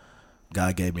 So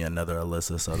God gave me another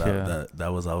Alyssa, so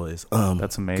that was always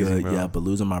that's amazing, good. bro. Yeah, but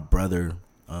losing my brother,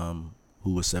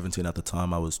 who was 17 at the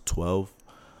time, I was 12.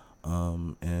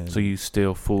 And so you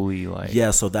still fully like, yeah,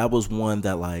 so that was one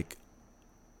that, like,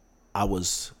 I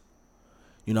was,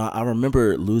 I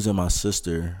remember losing my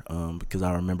sister, because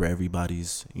I remember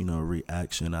everybody's,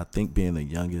 reaction. I think being the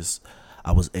youngest,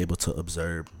 I was able to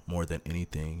observe more than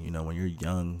anything. When you're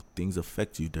young, things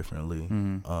affect you differently.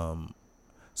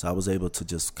 So I was able to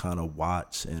just kind of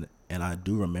watch, and I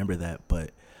do remember that,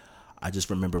 but I just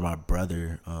remember my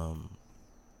brother,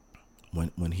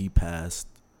 when he passed,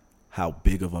 how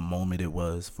big of a moment it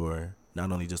was for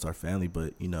not only just our family,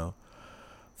 but,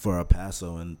 for El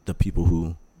Paso and the people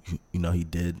who, he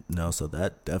did know. So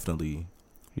that definitely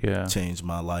changed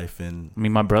my life. And I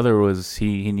mean, my brother was,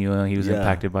 he knew he was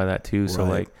impacted by that too. So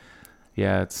like,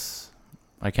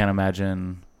 I can't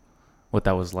imagine what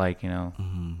that was like,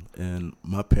 And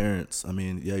my parents, I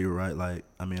mean, yeah, you're right. Like,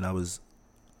 I mean, I was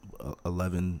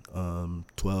 11,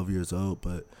 12 years old,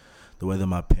 but the way that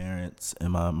my parents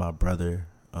and my brother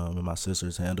and my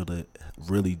sisters handled it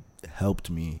really helped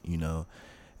me, and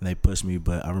they pushed me.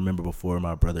 But I remember before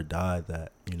my brother died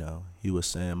that, he was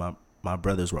saying my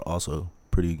brothers were also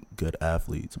pretty good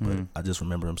athletes, but I just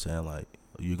remember him saying, like,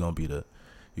 you're gonna be the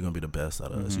best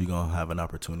out of us. You're gonna have an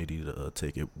opportunity to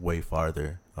take it way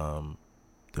farther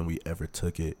than we ever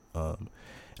took it. And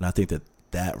I think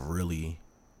that really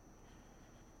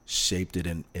shaped it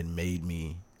and made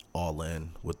me all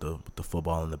in with the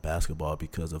football and the basketball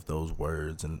because of those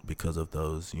words and because of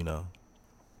those,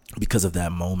 because of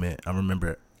that moment. I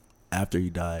remember after he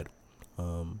died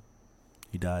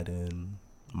in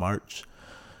March.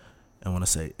 I want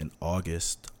to say in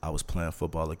August, I was playing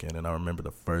football again, and I remember the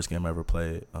first game I ever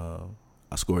played.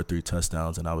 I scored 3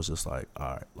 touchdowns, and I was just like,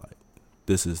 all right, like,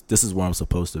 this is where I'm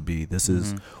supposed to be. This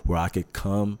is where I could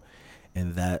come,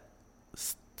 and that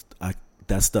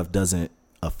stuff doesn't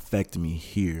affect me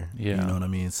here. Yeah. You know what I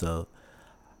mean? So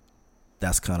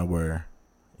that's kind of where,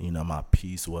 my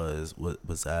peace was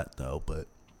at, though. But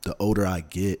the older I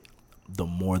get, the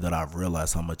more that I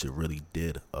realize how much it really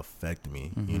did affect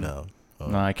me, No,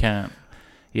 I can't.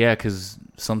 Yeah, because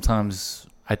sometimes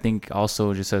I think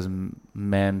also just as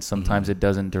men, sometimes it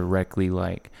doesn't directly,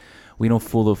 like, we don't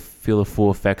feel the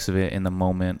full effects of it in the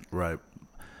moment. Right.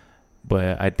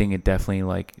 But I think it definitely,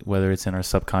 like, whether it's in our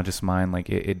subconscious mind, like,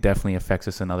 it definitely affects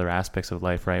us in other aspects of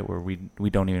life, right, where we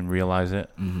don't even realize it.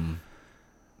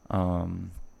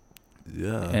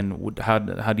 Yeah. And how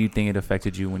do you think it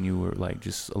affected you when you were, like,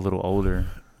 just a little older?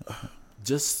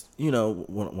 Just,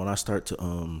 when I start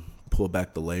to pull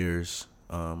back the layers,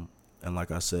 and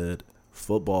like I said,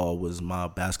 football was my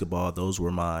basketball. Those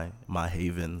were my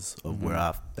havens of where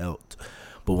I felt.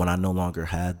 But when I no longer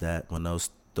had that, when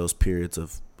those periods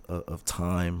of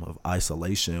time of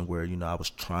isolation where, I was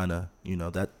trying to,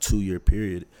 that 2-year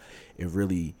period, it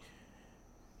really,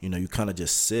 you kind of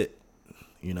just sit,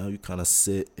 you kind of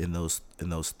sit in those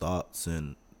thoughts,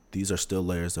 and these are still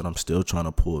layers that I'm still trying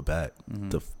to pull back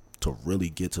to really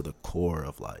get to the core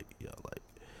of, like,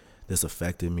 this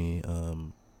affected me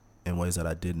in ways that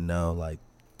I didn't know, like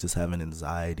just having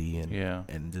anxiety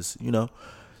and just,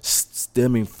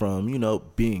 stemming from,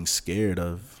 being scared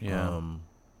of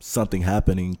something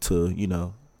happening to,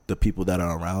 the people that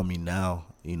are around me now.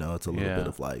 It's a little bit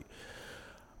of, like,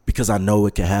 because I know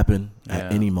it can happen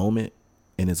at any moment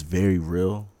and it's very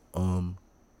real.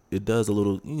 It does a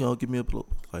little, give me a little,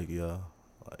 like,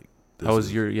 like, how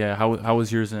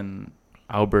was yours in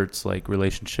Albert's like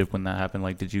relationship when that happened?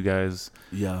 Like, did you guys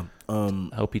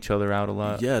help each other out a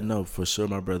lot? Yeah, no, for sure.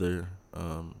 My brother,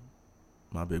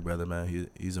 my big brother, man,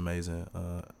 he's amazing.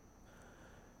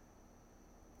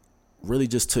 Really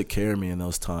just took care of me in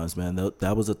those times, man.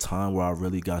 That was a time where I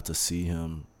really got to see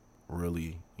him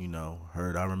really,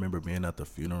 hurt. I remember being at the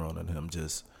funeral and him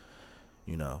just,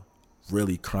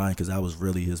 really crying because I was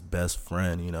really his best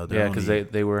friend, Yeah, because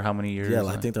they were how many years? Yeah,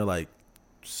 I think they're like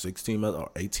 16 months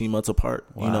or 18 months apart,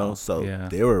 wow. So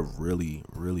they were really,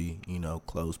 really,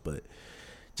 close. But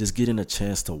just getting a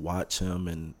chance to watch him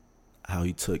and how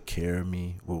he took care of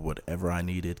me with whatever I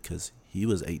needed, because he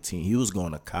was 18. He was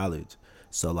going to college.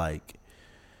 So, like,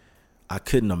 I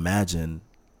couldn't imagine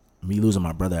me losing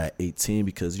my brother at 18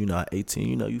 because, at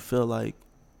 18, you feel like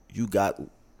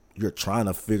you're trying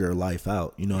to figure life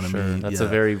out. You know what I mean? That's a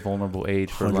very vulnerable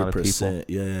age for 100%. A lot of people.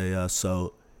 Yeah.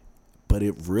 So, but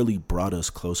it really brought us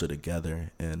closer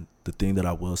together. And the thing that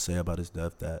I will say about his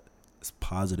death that is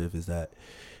positive is that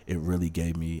it really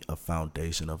gave me a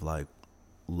foundation of, like,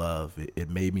 love. It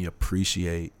made me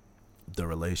appreciate the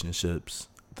relationships,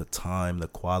 the time, the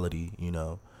quality,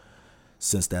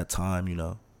 since that time,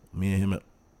 me and him,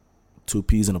 two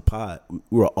peas in a pod.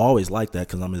 We were always like that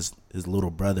because I'm his little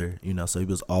brother, so he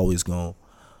was always gone.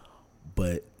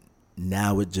 But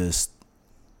now it just,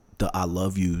 the I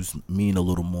love yous mean a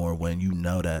little more when you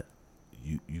know that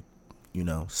you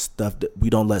stuff that we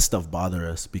don't let stuff bother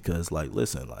us, because, like,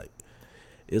 listen, like,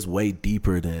 it's way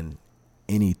deeper than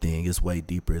anything. It's way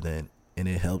deeper than, and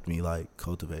it helped me, like,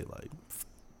 cultivate, like,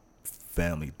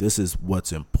 family. This is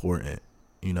what's important.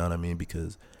 You know what I mean?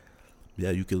 Because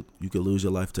you could lose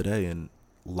your life today and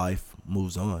life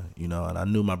moves on, and I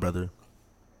knew my brother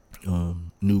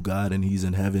knew God and he's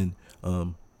in heaven,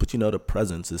 but the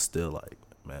presence is still, like,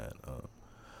 man,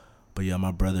 but yeah,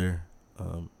 my brother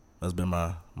has been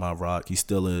my rock. He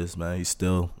still is, man. He's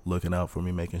still looking out for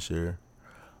me, making sure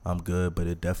I'm good, but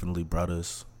it definitely brought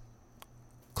us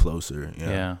closer.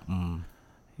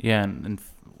 And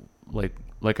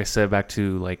like I said, back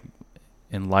to, like,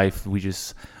 in life, we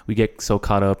get so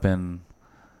caught up in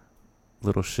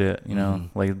little shit,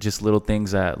 like, just little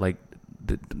things that, like,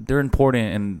 they're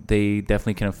important and they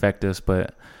definitely can affect us.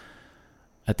 But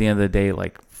at the end of the day,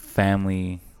 like,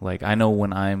 family, like, I know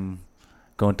when I'm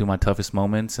going through my toughest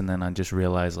moments, and then I just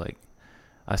realize, like,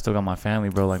 I still got my family,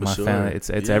 bro. Like, my family, it's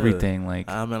everything. Like,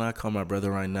 I call my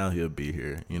brother right now, he'll be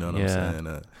here. You know what I'm saying?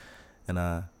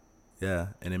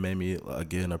 And it made me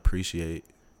again appreciate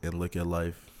and look at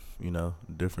life,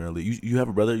 differently. You have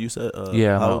a brother, you said?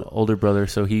 My older brother.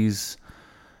 So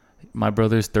my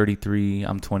brother's 33,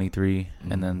 I'm 23,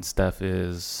 and then Steph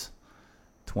is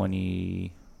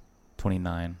 29.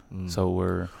 So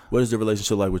what is the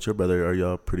relationship like with your brother? Are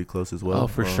y'all pretty close as well? Oh,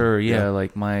 for sure. Yeah.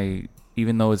 Like,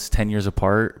 even though it's 10 years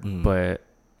apart, but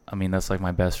I mean, that's, like,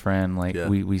 my best friend. Like,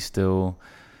 we still,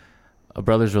 a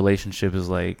brother's relationship is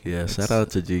like, shout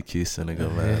out to GQ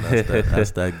Sinegal, man.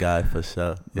 That's that guy for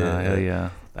sure. Hell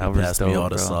yeah. He passed me all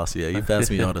the sauce. Yeah, he passed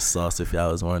me all the sauce. If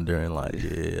y'all was wondering, like,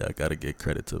 I gotta give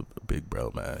credit to big bro,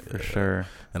 man. For sure.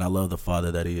 And I love the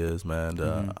father that he is,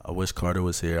 man. I wish Carter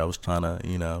was here. I was trying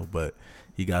to, but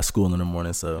he got school in the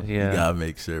morning, so you gotta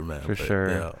make sure, man. For sure.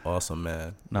 Yeah, awesome,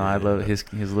 man. No, I love his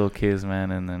little kids,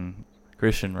 man, and then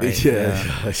Christian, right?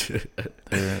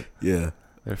 Yeah.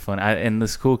 They're fun, and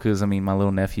it's cool because, I mean, my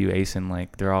little nephew Asen,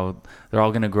 like, they're all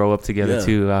gonna grow up together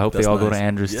too. I hope they all go to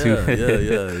Andrews too.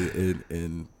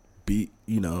 and be,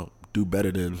 do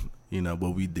better than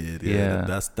what we did.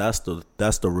 That's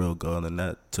the real goal, and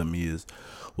that to me is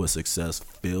what success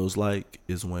feels like,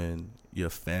 is when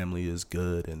your family is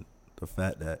good, and the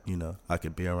fact that I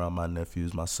could be around my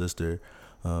nephews. My sister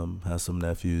has some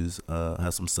nephews,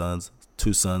 has some sons,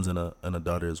 2 sons and a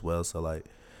daughter as well. So, like,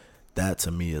 that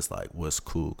to me is, like, what's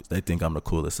cool, 'cause they think I'm the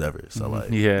coolest ever. So, like,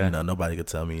 nobody could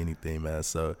tell me anything, man.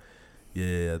 So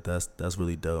that's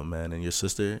really dope, man. And your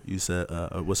sister, you said,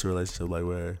 what's the relationship like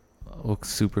with her? We're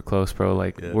super close, bro.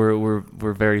 Like,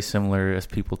 we're very similar as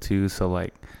people too. So,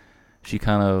 like, she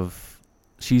kind of,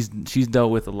 she's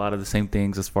dealt with a lot of the same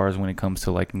things as far as when it comes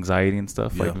to, like, anxiety and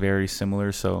stuff, like, very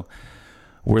similar. So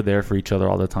we're there for each other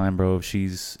all the time, bro. If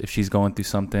she's going through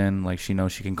something, like, she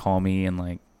knows she can call me and,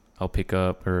 like, I'll pick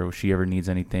up, or if she ever needs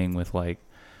anything with, like,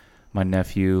 my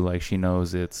nephew, like, she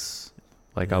knows it's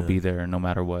like I'll be there no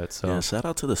matter what. So shout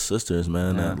out to the sisters,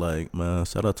 man.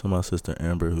 Shout out to my sister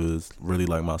Amber, who is really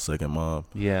like my second mom.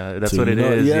 Yeah, that's what it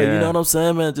is. Yeah, you know what I'm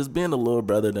saying, man. Just being a little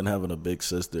brother than having a big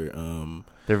sister.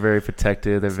 They're very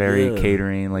protective. They're very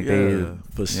catering. Like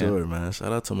for sure, man.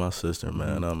 Shout out to my sister,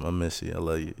 man. I miss you. I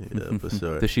love you. Yeah, for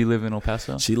sure. Does she live in El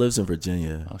Paso? She lives in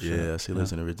Virginia. Oh, sure. Yeah, she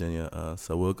lives in Virginia.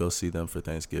 So we'll go see them for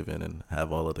Thanksgiving and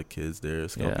have all of the kids there.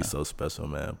 It's gonna be so special,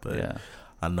 man. But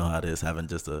I know how it is having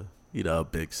just a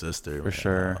big sister. For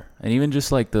sure. And even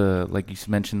just like you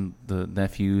mentioned, the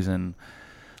nephews, and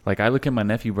like I look at my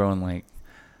nephew, bro, and like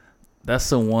that's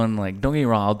the one, like, don't get me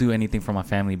wrong, I'll do anything for my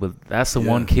family, but that's the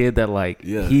one kid that like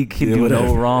he can do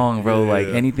no wrong, bro. Like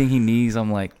anything he needs,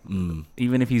 I'm like,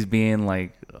 even if he's being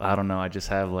like, I don't know, I just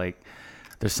have like,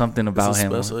 there's something about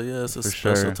him. It's a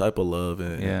special type of love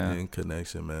and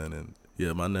connection, man. And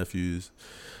my nephews,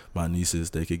 my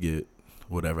nieces, they could get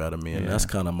whatever out of me, and that's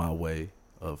kind of my way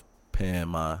of paying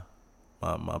my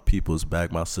peoples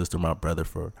back, my sister, my brother,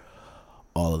 for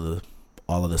all of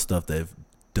the stuff they've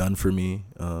done for me,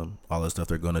 all the stuff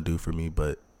they're gonna do for me,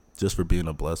 but just for being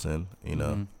a blessing,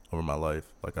 over my life.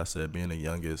 Like I said, being the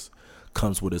youngest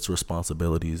comes with its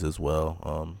responsibilities as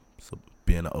well. So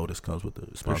being the oldest comes with the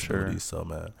responsibilities. So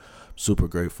man, super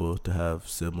grateful to have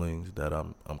siblings that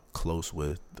I'm close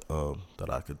with, that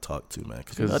I could talk to, man.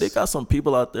 Because they got some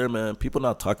people out there, man. People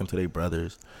not talking to their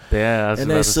brothers,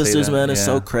 and their sisters, man. It's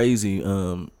so crazy,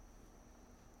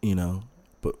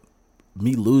 But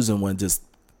me losing one, just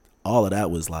all of that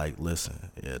was like,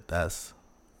 listen,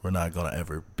 we're not gonna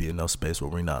ever be in no space where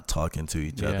we're not talking to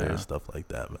each other and stuff like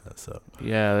that, man. So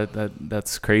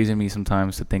that's crazy to me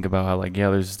sometimes to think about how like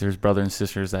there's brothers and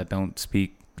sisters that don't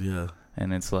speak,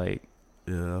 and it's like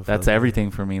that's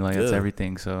everything for me, like that's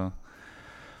everything. So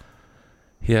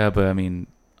but I mean,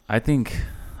 I think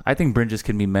bridges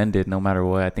can be mended no matter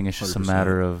what. I think it's just 100%. A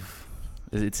matter of,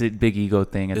 it's a big ego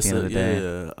thing at the end of the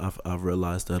day. I've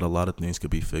realized that a lot of things could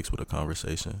be fixed with a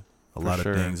conversation. A lot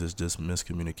of things is just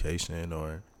miscommunication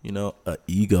or, a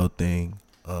ego thing,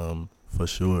 for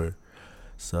sure.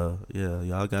 So,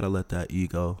 y'all got to let that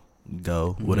ego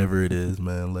go. Mm-hmm. Whatever it is,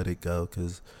 man, let it go,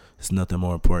 because it's nothing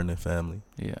more important than family.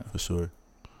 Yeah. For sure.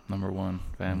 Number one,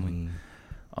 family.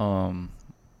 Mm-hmm.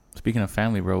 Speaking of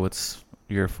family, bro,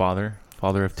 you're a father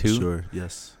of two? Sure,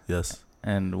 yes.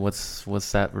 And what's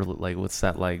that like? What's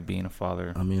that like, being a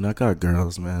father? I mean, I got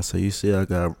girls, man. So you see, I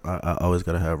always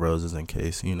gotta have roses in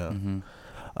case, Mm-hmm.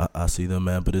 I see them,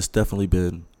 man. But it's definitely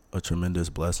been a tremendous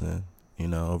blessing,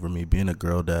 over me being a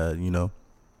girl dad.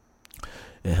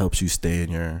 It helps you stay in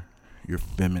your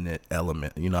feminine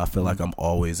element. I feel like I'm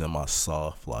always in my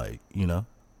soft, like,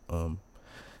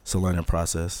 it's a learning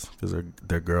process because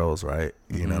they're girls, right?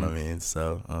 You know what I mean?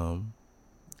 So,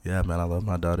 man, I love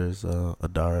my daughters,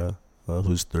 Adara,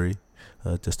 who's 3,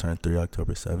 just turned 3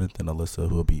 October 7th, and Alyssa,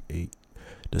 who will be 8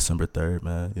 December 3rd,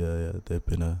 man. Yeah, they've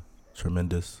been a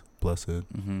tremendous blessing.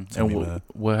 Mm-hmm. And me,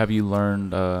 what have you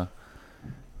learned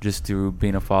just through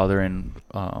being a father and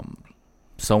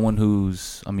someone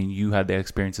who's, I mean, you had the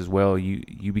experience as well. You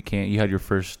had your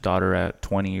first daughter at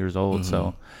 20 years old. Mm-hmm.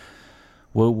 So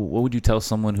what would you tell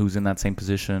someone who's in that same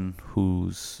position,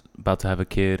 who's about to have a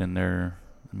kid and they're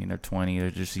 20,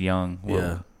 they're just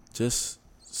young? Just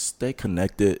stay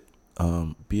connected,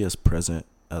 be as present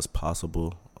as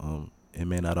possible. It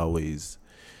may not always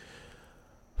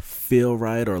feel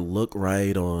right or look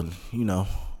right on,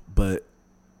 but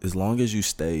as long as you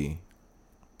stay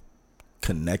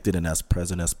connected and as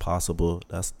present as possible,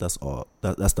 that's all.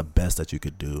 That's the best that you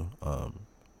could do.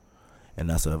 And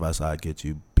that's the advice I get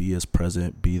you. Be as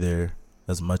present, be there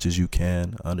as much as you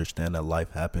can. Understand that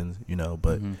life happens,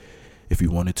 but if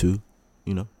you wanted to,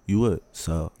 you would.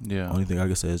 So only thing I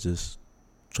can say is just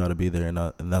try to be there,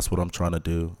 and that's what I'm trying to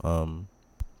do.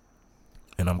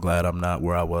 And I'm glad I'm not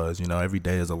where I was. Every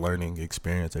day is a learning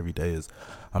experience. Every day is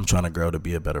I'm trying to grow to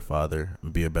be a better father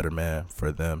and be a better man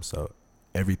for them. So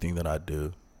everything that I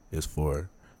do is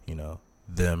for,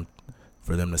 them,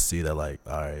 for them to see that, like,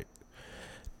 all right,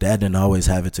 Dad didn't always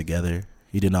have it together.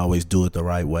 He didn't always do it the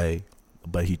right way,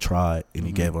 but he tried and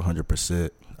he gave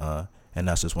 100%. And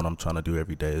that's just what I'm trying to do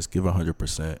every day, is give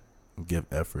 100% and give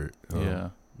effort. Yeah.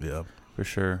 For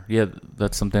sure. Yeah,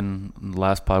 that's something in the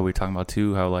last pod we were talking about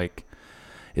too, how like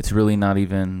it's really not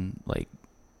even like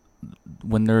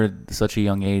when they're at such a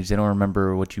young age, they don't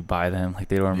remember what you buy them. Like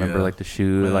they don't remember like the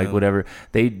shoe, like whatever.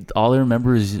 All they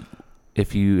remember is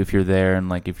if you're there, and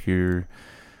like if you're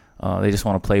they just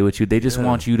want to play with you. They just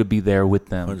want you to be there with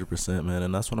them. 100%, man.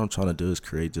 And that's what I'm trying to do, is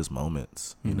create just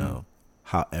moments,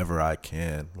 however I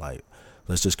can. Like,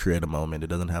 let's just create a moment. It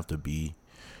doesn't have to be,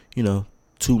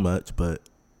 too much, but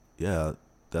yeah,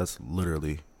 that's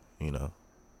literally,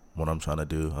 what I'm trying to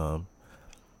do.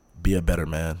 Be a better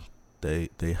man. They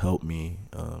help me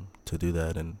to do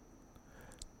that, and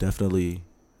definitely,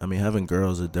 I mean, having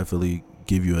girls will definitely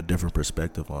give you a different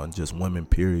perspective on just women,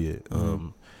 period,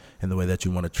 and the way that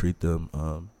you want to treat them.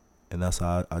 And that's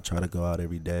how I try to go out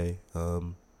every day,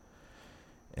 and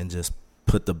just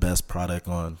put the best product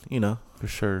on, For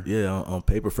sure. Yeah, on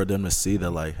paper for them to see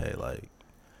that, like, hey, like,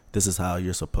 this is how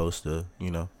you're supposed to,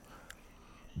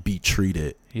 be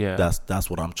treated. Yeah. That's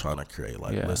what I'm trying to create.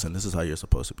 Like, listen, this is how you're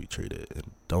supposed to be treated,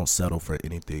 and don't settle for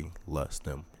anything less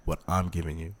than what I'm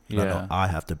giving you. And I know I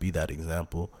have to be that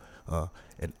example.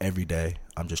 And every day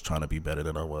I'm just trying to be better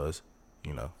than I was,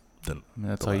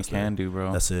 that's all you can do,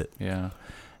 bro. That's it. Yeah.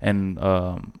 And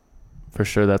for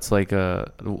sure, that's like I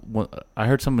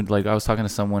heard someone, like, I was talking to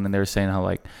someone and they were saying how,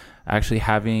 like, actually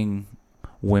having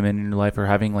women in your life or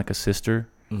having like a sister,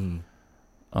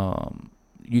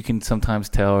 you can sometimes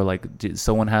tell, or like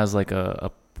someone has like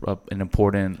an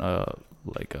important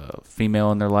like a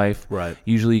female in their life. Right.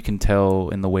 Usually you can tell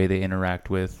in the way they interact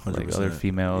with 100%. like other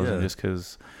females, and just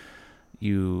because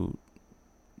you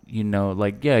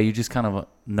just kind of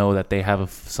know that they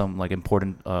have some like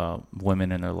important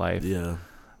women in their life. Yeah.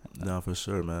 No, for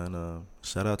sure, man.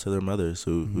 Shout out to their mothers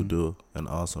who do an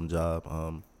awesome job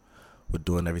with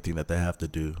doing everything that they have to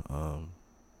do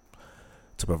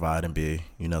to provide and be,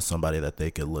 somebody that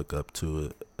they could look up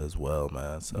to as well,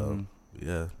 man. So,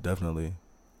 yeah, definitely.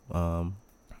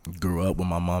 Grew up with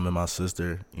my mom and my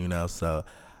sister, so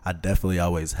I definitely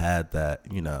always had that,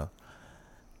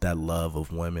 that love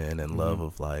of women and love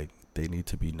of, like, they need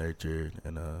to be nurtured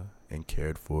and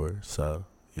cared for. So,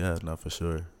 yeah, no, for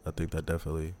sure. I think that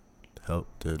definitely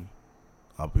helped. And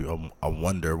I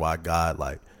wonder why God,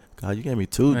 you gave me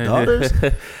 2 daughters.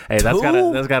 Hey, that's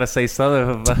gotta say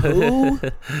something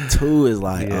about two is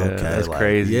like, yeah, okay, that's like,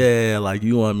 crazy. Yeah, like,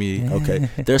 you want me, okay.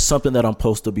 There's something that I'm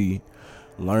supposed to be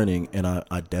learning, and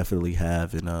I definitely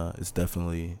have, and it's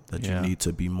definitely that you need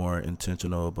to be more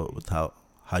intentional about with how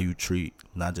you treat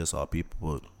not just all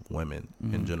people but women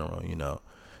in general.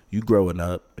 You growing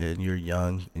up and you're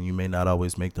young, and you may not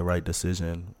always make the right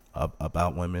decision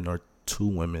about women or to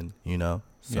women,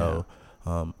 so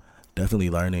definitely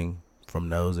learning from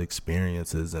those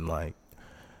experiences, and like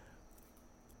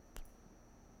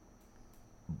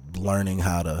learning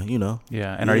how to,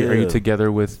 And are you together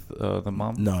with the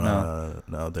mom?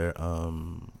 No, they're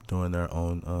doing their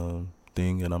own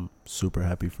thing, and I'm super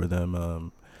happy for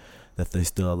them that they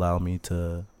still allow me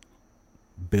to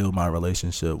build my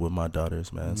relationship with my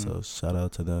daughters, man. So shout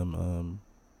out to them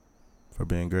for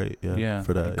being great.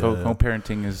 For that.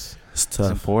 Co-parenting is tough. It's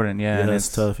important. And it's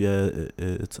tough.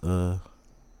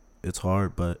 It's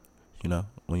hard, but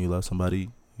when you love somebody,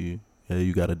 you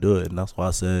got to do it. And that's why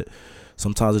I said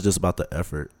sometimes it's just about the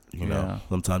effort.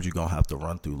 Sometimes you're gonna have to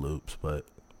run through loops, but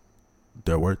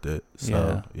they're worth it.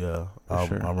 So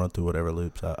I'll run through whatever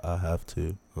loops I have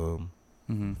to. Sure.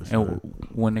 And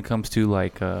when it comes to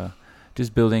like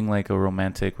just building like a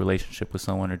romantic relationship with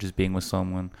someone, or just being with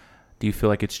someone, do you feel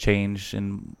like it's changed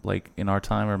in our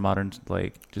time, or modern,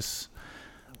 like, just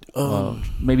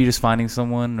maybe just finding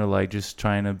someone, or like just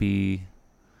trying to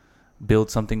build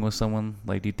something with someone?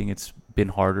 Like, do you think it's been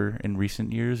harder in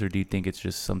recent years, or do you think it's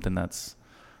just something that's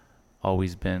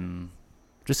always been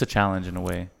just a challenge in a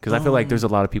way? Because I feel like there's a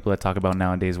lot of people that talk about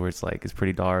nowadays where it's like it's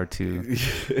pretty hard to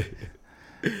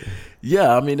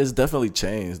Yeah, I mean, it's definitely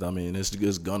changed. I mean,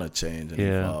 it's gonna change and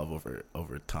evolve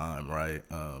over time, right?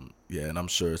 And I'm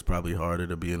sure it's probably harder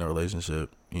to be in a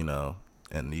relationship,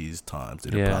 in these times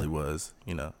than it probably was,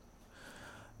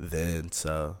 then.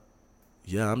 So,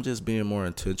 I'm just being more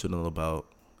intentional about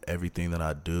everything that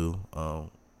I do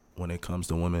when it comes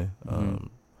to women.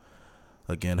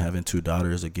 Again, having 2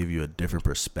 daughters will give you a different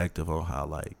perspective on how,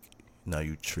 like,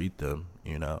 you treat them,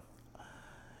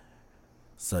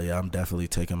 So, I'm definitely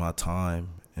taking my time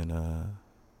and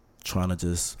trying to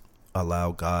just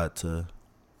allow God to,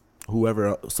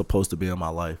 whoever supposed to be in my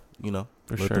life, let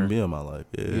them be in my life.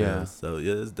 Yeah. So,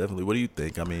 it's definitely, what do you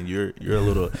think? I mean, you're a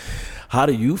little, how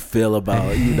do you feel about,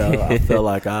 I feel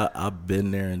like I've been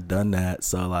there and done that.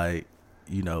 So, like,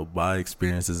 my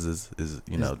experiences is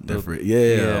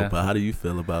different. But how do you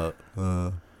feel about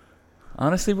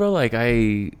honestly, bro, like,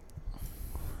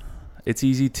 it's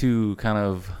easy to kind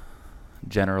of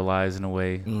generalize in a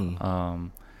way,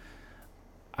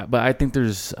 but I think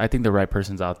the right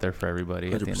person's out there for everybody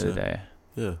 100%. At the end of the day.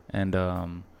 And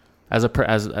as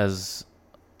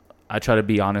I try to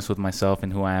be honest with myself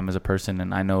and who I am as a person,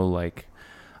 and I know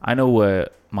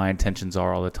what my intentions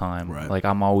are all the time. Right. Like,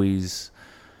 I'm always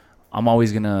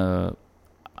gonna,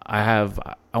 I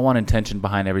want intention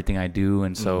behind everything I do,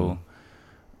 and so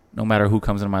no matter who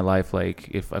comes into my life, like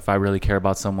if I really care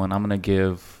about someone, I'm gonna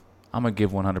give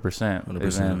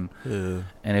 100%.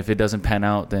 And if it doesn't pan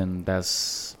out, then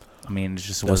it's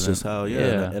just how,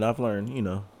 And I've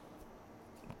learned,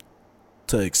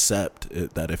 to accept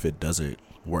it, that if it doesn't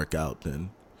work out,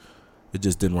 then it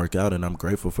just didn't work out. And I'm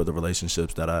grateful for the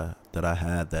relationships that I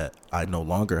had that I no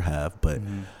longer have, but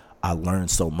I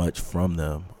learned so much from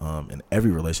them. And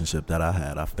every relationship that I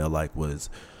had, I felt like was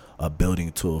a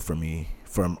building tool for me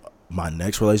from my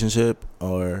next relationship,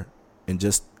 and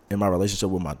just in my relationship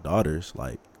with my daughters.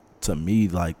 Like, to me,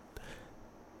 like,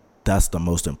 that's the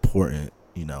most important,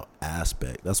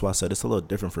 aspect. That's why I said it's a little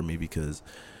different for me, because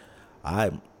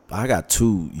I got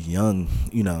two young,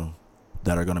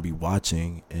 that are going to be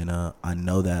watching, and I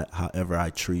know that however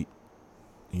I treat,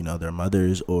 their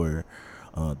mothers or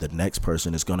the next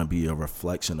person is going to be a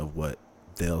reflection of what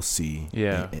they'll see.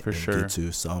 For sure. Get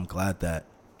to. So I'm glad that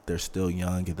they're still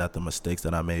young, and that the mistakes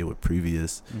that I made with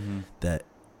previous, that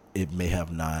it may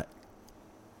have not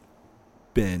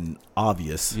been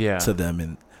obvious to them,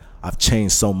 and I've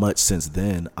changed so much since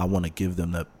then. I want to give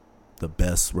them the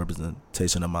best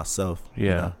representation of myself.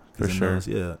 For sure.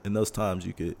 In those times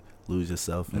you could lose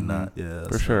yourself and not.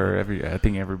 For sure. I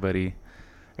think everybody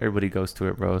goes through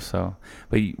it, bro. So,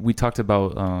 but we talked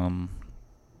about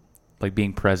like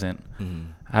being present.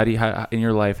 How in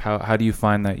your life, how do you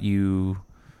find that you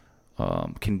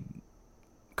can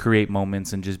create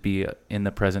moments and just be in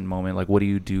the present moment? Like, what do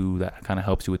you do that kind of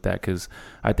helps you with that? Because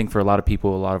I think for a lot of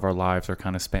people, a lot of our lives are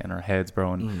kind of spent in our heads,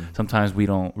 bro, and sometimes we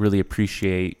don't really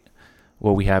appreciate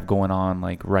what we have going on,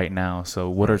 like, right now. So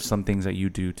what are some things that you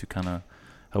do to kind of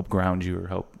help ground you or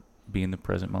help be in the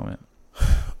present moment?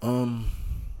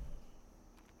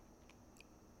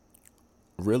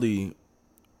 Really,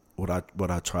 what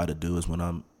I try to do is, when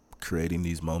I'm creating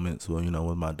these moments,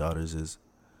 with my daughters, is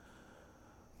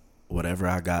whatever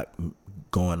I got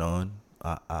going on,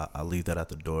 I leave that at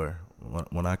the door.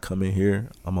 When I come in here,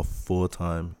 I'm a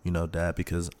full-time, dad,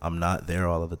 because I'm not there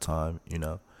all of the time,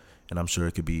 and I'm sure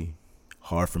it could be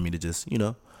hard for me to just,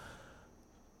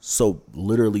 so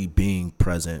literally being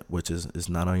present, which is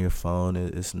not on your phone.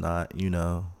 It's not, doing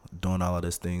all of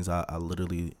these things. I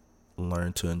literally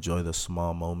learned to enjoy the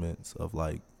small moments of,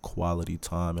 like, quality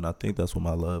time. And I think that's what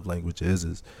my love language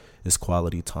is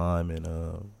quality time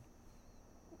and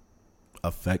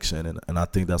affection. And I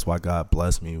think that's why God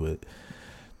blessed me with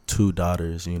two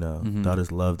daughters.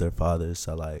 Daughters love their fathers.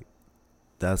 So, like,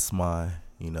 that's my,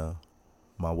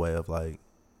 my way of, like,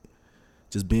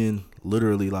 just being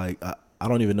literally, like, I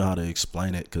don't even know how to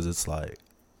explain it, because it's like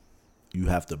you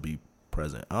have to be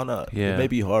present. I don't know. It may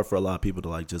be hard for a lot of people to,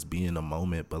 like, just be in the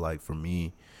moment, but, like, for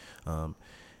me,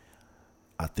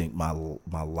 I think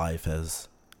my life has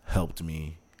helped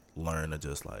me learn to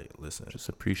just, like, listen, just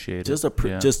appreciate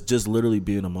it. Just literally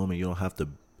be in the moment. You don't have to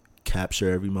capture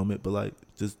every moment, but, like,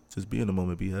 just be in the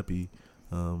moment, be happy.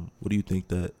 What do you think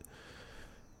that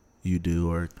you do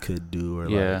or could do?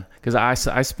 Or because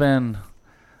I spend.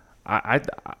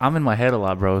 I'm in my head a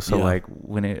lot, bro. So like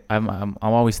when I'm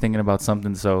always thinking about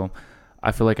something. So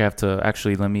I feel like I have to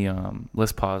actually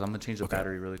let's pause. I'm gonna change the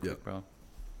battery really quick, bro.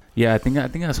 Yeah, I think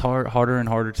that's harder and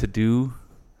harder to do,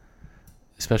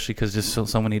 especially because just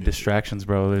so many distractions,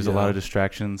 bro. There's a lot of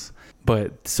distractions,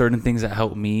 but certain things that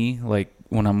help me, like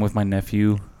when I'm with my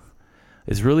nephew,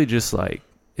 is really just like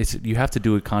you have to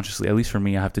do it consciously. At least for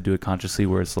me, I have to do it consciously,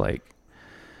 where it's like,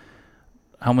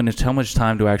 how much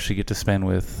time do I actually get to spend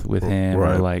with him?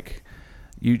 Right. Or like,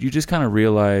 you just kind of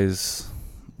realize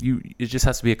it just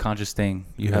has to be a conscious thing.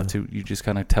 You just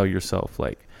kind of tell yourself,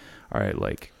 like, all right,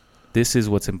 like, this is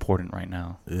what's important right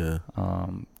now.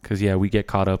 Because we get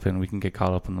caught up, and we can get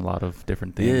caught up in a lot of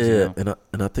different things.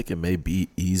 And I think it may be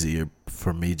easier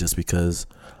for me just because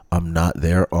I'm not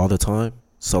there all the time.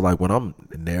 So, like, when I'm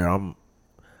there, I'm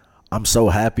so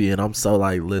happy, and I'm so,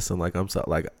 like, listen, like, I'm so,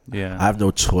 like, I have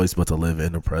no choice but to live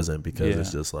in the present, because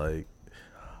it's just like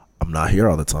I'm not here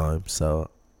all the time. So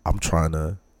I'm trying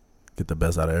to get the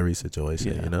best out of every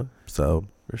situation, So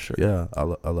for sure, I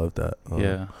love that.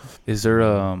 Is there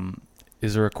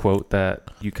a quote that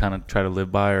you kind of try to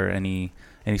live by, or any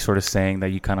sort of saying that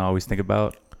you kind of always think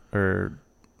about, or?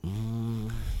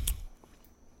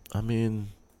 I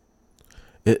mean,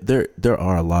 there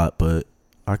are a lot, but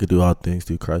I could do all things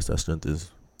through Christ that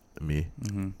strengthens me.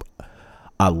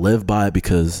 I live by it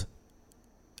because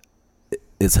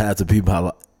it's had to be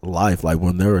my life. Like,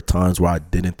 when there were times where I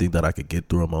didn't think that I could get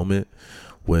through a moment,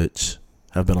 which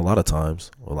have been a lot of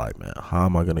times, or like, man, how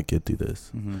am I going to get through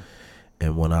this?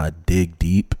 And when I dig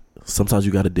deep, sometimes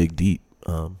you got to dig deep.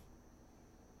 I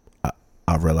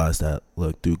realized that,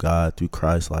 look, through God, through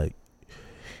Christ, like,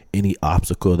 any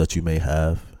obstacle that you may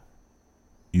have,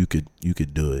 you could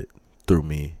do it through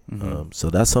me. So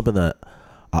that's something that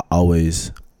I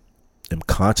always am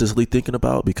consciously thinking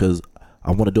about, because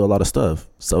I want to do a lot of stuff.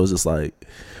 So it's just like,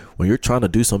 when you're trying to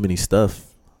do so many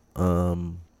stuff,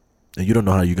 and you don't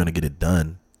know how you're going to get it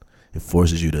done, it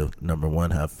forces you to, number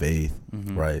one, have faith,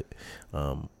 right?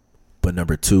 But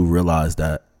number two, realize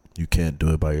that you can't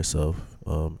do it by yourself.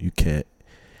 You can't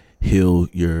heal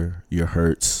your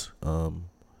hurts,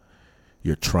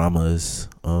 your traumas,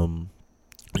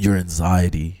 your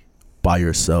anxiety by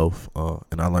yourself.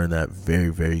 And I learned that very,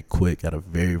 very quick at a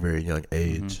very, very young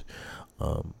age.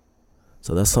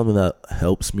 So that's something that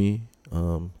helps me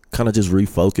kind of just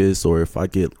refocus, or if I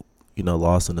get,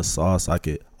 lost in the sauce, I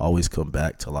could always come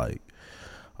back to like,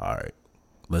 all right,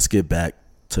 let's get back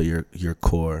to your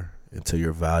core and to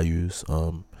your values.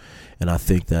 And I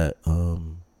think that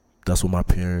that's what my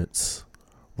parents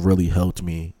really helped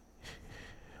me,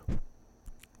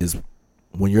 is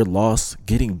when you're lost,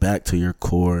 getting back to your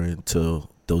core and to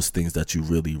those things that you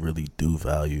really, really do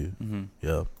value.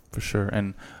 Yeah, for sure.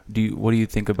 And what do you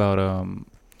think about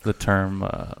the term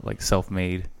like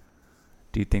self-made?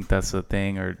 Do you think that's a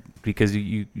thing, or because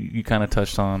you kind of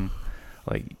touched on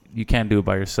like you can't do it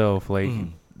by yourself? Like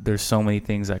there's so many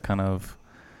things that kind of,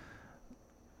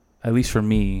 at least for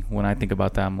me, when I think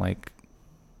about that, I'm like,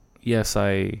 yes,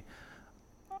 I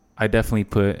definitely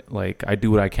put, like, I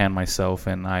do what I can myself,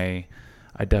 and I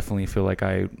definitely feel like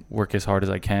I work as hard as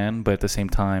I can, but at the same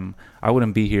time, I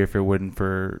wouldn't be here if it wasn't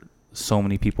for so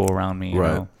many people around me, you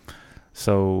know?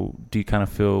 So do you kind of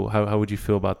feel, how would you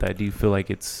feel about that? Do you feel like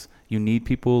you need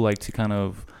people, like, to kind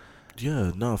of...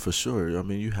 Yeah, no, for sure. I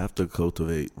mean, you have to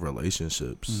cultivate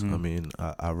relationships. I mean,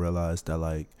 I realized that,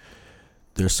 like,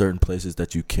 there's certain places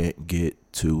that you can't get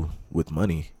to with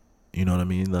money. You know what I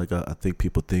mean? Like, I think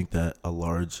people think that a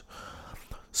large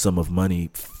sum of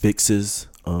money fixes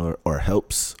or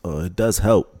helps. It does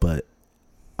help, but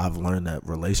I've learned that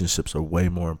relationships are way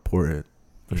more important,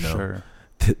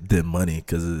 than money,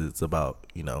 because it's about,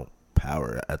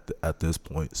 power at this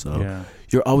point. So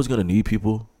you're always going to need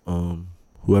people.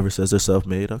 Whoever says they're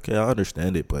self-made, okay, I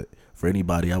understand it. But for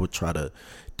anybody, I would try to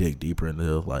dig deeper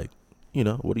into, like,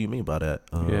 what do you mean by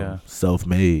that?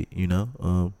 Self-made,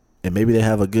 and maybe they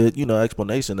have a good,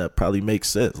 explanation that probably makes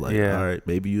sense. Like, all right,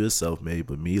 maybe you is self-made,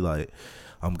 but me, like,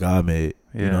 I'm God-made.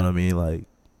 You know what I mean? Like,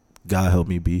 God helped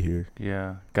me be here.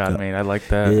 Yeah, God-made. I like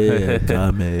that. Yeah,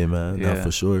 God-made, man. Yeah. No,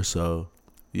 for sure. So,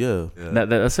 yeah.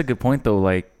 That's a good point, though.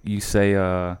 Like, you say,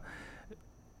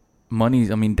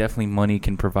 money, I mean, definitely money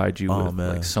can provide you with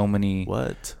like so many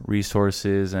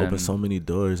resources and open so many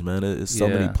doors, man. It's so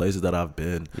many places that I've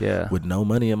been with no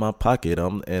money in my pocket.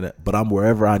 But I'm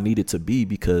wherever I needed to be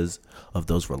because of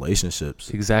those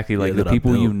relationships. Exactly. Like the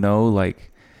people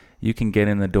like you can get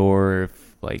in the door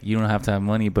if, like, you don't have to have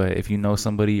money, but if you know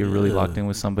somebody, you're really locked in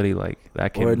with somebody, like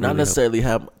that can, or not really necessarily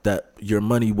have that your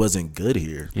money wasn't good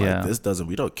here. Like,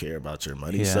 we don't care about your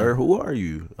money, sir. Who are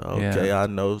you? Okay, I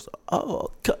know.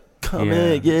 Come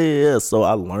in. Yeah. So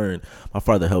I learned. My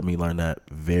father helped me learn that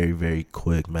very, very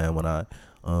quick, man. When I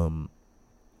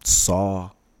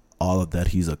saw all of that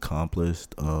he's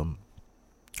accomplished,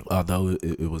 although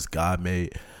it was God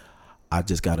made, I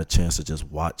just got a chance to just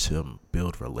watch him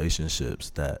build relationships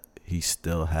that he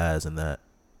still has and that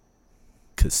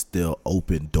could still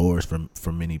open doors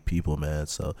for many people, man.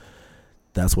 So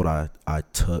that's what I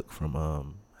took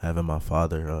from having my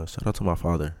father. Shout out to my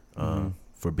father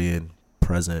for being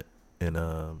present and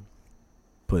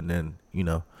putting in,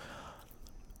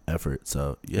 effort.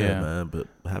 So man. But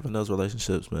having those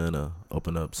relationships, man,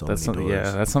 open up so many doors.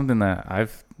 Yeah, that's something that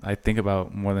I think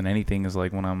about more than anything, is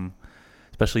like when I'm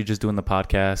especially just doing the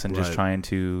podcast and just trying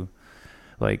to,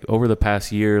 like, over the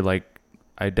past year, like,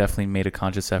 I definitely made a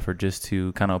conscious effort just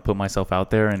to kind of put myself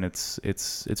out there, and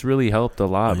it's really helped a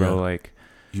lot, bro. Like,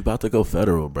 you about to go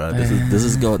federal, bro. This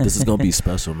is gonna be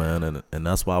special, man, and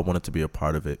that's why I wanted to be a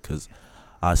part of it, because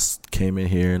I came in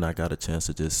here and I got a chance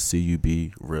to just see you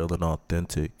be real and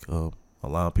authentic,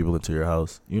 allowing people into your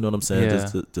house. You know what I'm saying?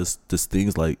 Yeah. Just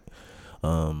things like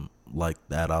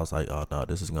that. I was like, oh no,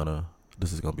 this is gonna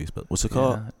be special. What's it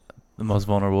called? The most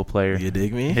vulnerable player. You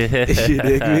dig me? You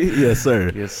dig me? Yes,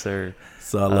 sir. Yes, sir.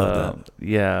 So I love that.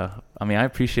 Yeah. I mean, I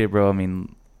appreciate it, bro. I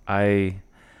mean, I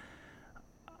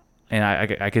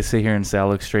could sit here and say, I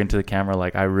look straight into the camera,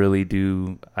 like, I really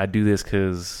do. I do this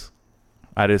because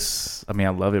I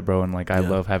love it, bro. And, like, I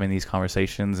love having these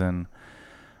conversations, and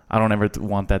I don't ever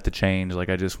want that to change. Like,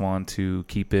 I just want to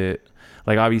keep it,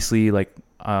 like, obviously, like,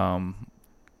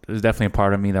 there's definitely a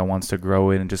part of me that wants to grow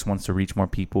it and just wants to reach more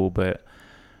people, but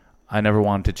I never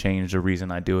want to change the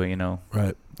reason I do it,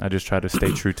 Right. I just try to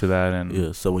stay true to that.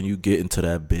 And so when you get into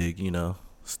that big,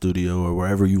 studio or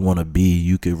wherever you want to be,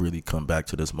 you could really come back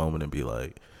to this moment and be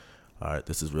like, all right,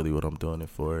 this is really what I'm doing it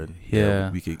for. And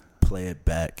we could play it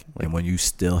back. Like, and when you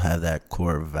still have that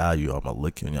core value, I'm gonna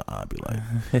look you in your eye and be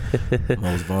like,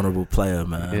 most vulnerable player,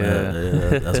 man.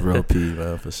 Yeah, that's real P,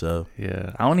 man, for sure.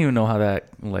 Yeah, I don't even know how that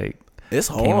it's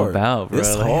came hard. About, bro.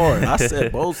 It's hard. I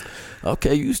said most.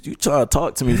 Okay, you trying to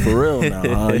talk to me for real now?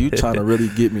 Huh? You trying to really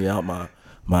get me out my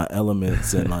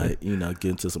elements and get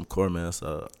into some core, man.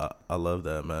 So I love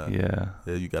that, man. Yeah,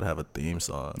 you gotta have a theme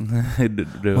song.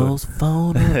 Most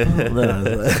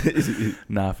vulnerable.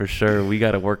 Nah, for sure, we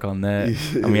gotta work on that.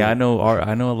 I mean, I know a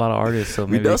lot of artists, so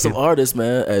maybe we got some artists,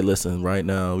 man. Hey, listen, right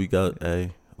now we got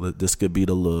this could be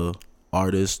the little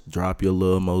artist. Drop your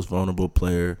little most vulnerable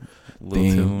player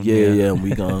theme. Tune, yeah.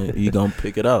 And you gonna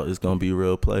pick it out. It's gonna be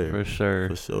real player for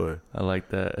sure. I like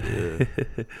that. Yeah.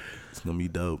 It's gonna be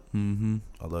dope.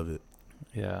 I love it.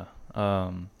 Yeah.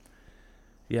 I'm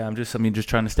just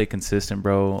trying to stay consistent,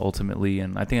 bro, ultimately.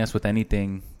 And I think that's with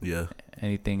anything. Yeah.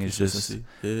 Anything is just.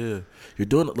 Yeah. You're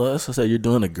doing, let's say you're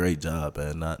doing a great job,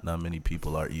 and not many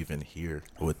people are even here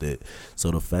with it.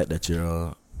 So the fact that you're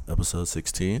on episode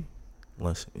 16,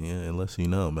 unless you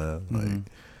know, man,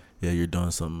 you're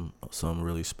doing something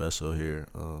really special here.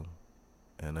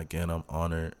 And again, I'm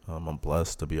honored. I'm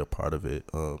blessed to be a part of it.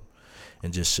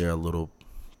 And just share a little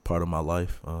part of my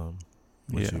life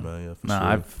with you, man.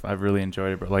 Yeah, sure. I've really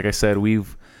enjoyed it, bro. Like I said,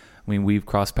 we've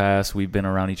crossed paths, we've been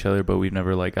around each other, but we've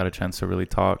never got a chance to really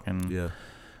talk. And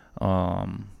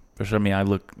for sure, I mean, I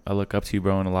look up to you,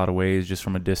 bro, in a lot of ways, just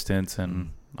from a distance. And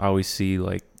I always see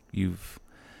you've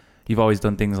always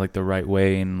done things the right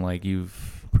way, and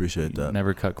you've appreciate that.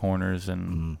 Never cut corners,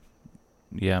 and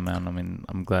yeah, man. I mean,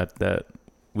 I'm glad that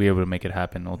we were able to make it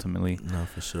happen ultimately. No,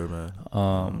 for sure, man.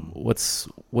 What's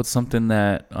something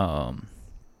that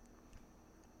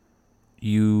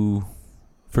you,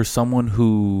 for someone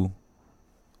who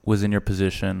was in your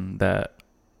position that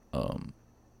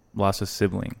lost a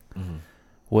sibling,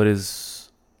 what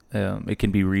is it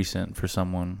can be recent for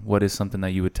someone, what is something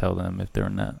that you would tell them if they're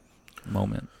in that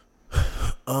moment?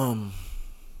 I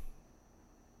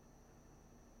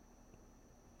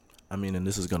mean, and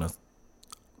this is gonna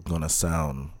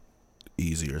sound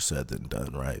easier said than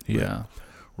done, right? Yeah.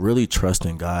 But really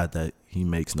trusting God that He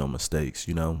makes no mistakes.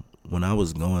 When I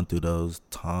was going through those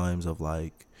times of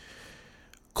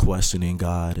questioning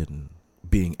God and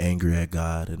being angry at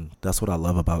God, and that's what I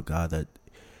love about God, that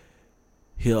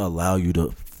He'll allow you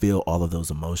to feel all of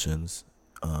those emotions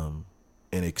and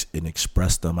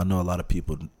express them. I know a lot of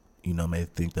people, may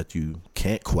think that you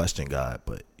can't question God,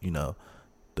 but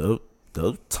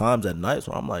those times at nights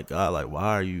where I'm like, God,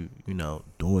 why are you,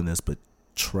 doing this? But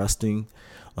trusting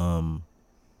God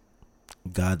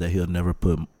that He'll never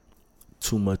put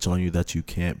too much on you that you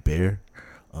can't bear.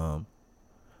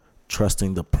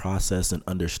 Trusting the process and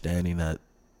understanding that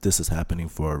this is happening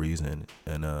for a reason,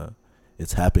 and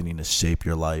it's happening to shape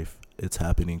your life. It's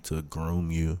happening to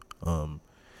groom you.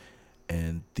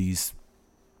 And these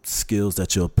skills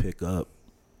that you'll pick up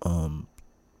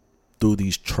through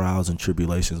these trials and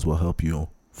tribulations will help you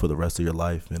for the rest of your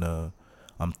life. And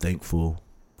I'm thankful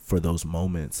for those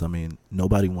moments. I mean,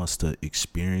 nobody wants to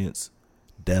experience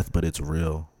death, but it's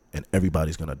real, and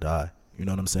everybody's gonna die. You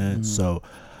know what I'm saying? So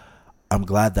I'm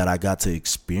glad that I got to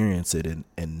experience it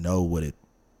and know what it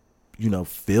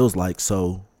feels like.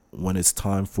 So when it's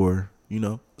time for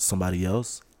somebody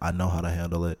else, I know how to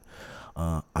handle it.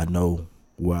 I know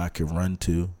where I can run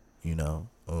to, and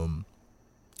I'm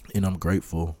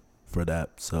grateful for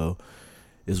that. So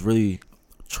it's really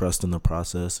trusting the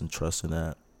process and trusting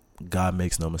that God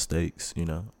makes no mistakes.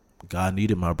 God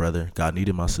needed my brother, God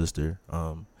needed my sister,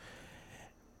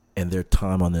 and their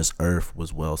time on this earth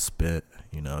was well spent,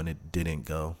 and it didn't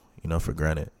go for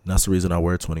granted. And that's the reason I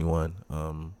wear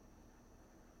 21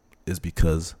 is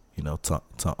because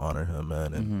to honor him,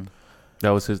 man. And that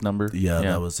was his number.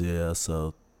 That was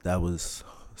so that was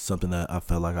something that I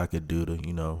felt like I could do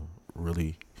to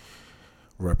really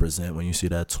represent when you see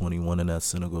that 21 in that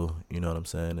Sinegal, you know what I'm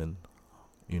saying? And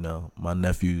my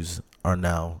nephews are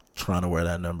now trying to wear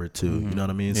that number too. You know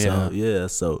what I mean? So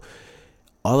so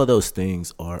all of those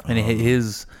things are and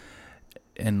he's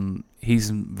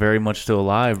very much still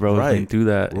alive, bro. Right. Been through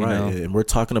that, and we're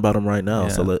talking about him right now.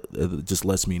 So it just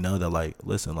lets me know that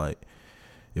listen,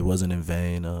 it wasn't in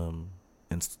vain.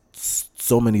 And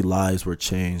so many lives were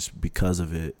changed because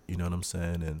of it. You know what I'm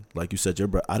saying? And like you said, your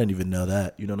brother, I didn't even know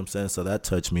that. You know what I'm saying? So that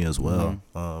touched me as well.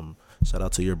 Shout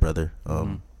out to your brother.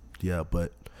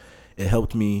 But it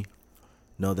helped me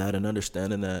know that and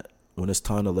understanding that when it's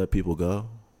time to let people go,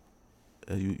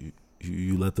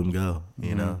 you let them go,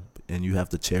 and you have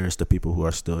to cherish the people who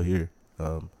are still here.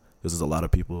 Because there's a lot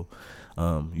of people.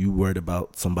 You worried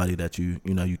about somebody that you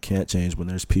can't change when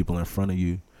there's people in front of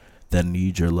you that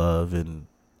need your love and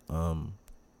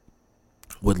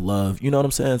with love. You know what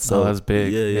I'm saying? So that's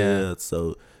big. Yeah.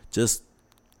 So just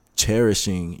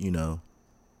cherishing,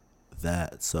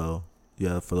 that. So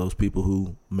yeah, for those people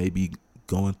who may be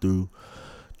going through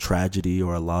tragedy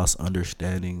or a loss,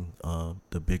 understanding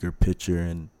the bigger picture,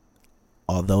 and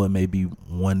although it may be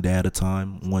one day at a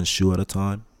time, one shoe at a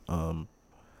time,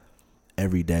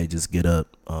 every day just get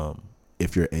up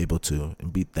if you're able to,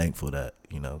 and be thankful that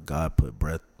God put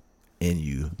breath in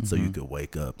you, so you could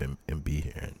wake up and be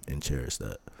here and cherish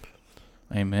that.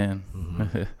 Amen.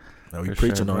 Now we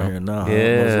preaching on here now.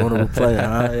 Yeah. Most vulnerable player.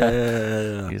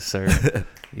 Yeah. Yes, sir.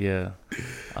 Yeah.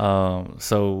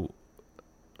 So,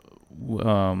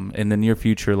 in the near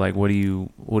future, like, what are you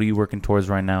working towards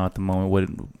right now at the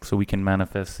moment? So we can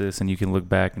manifest this, and you can look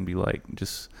back and be like,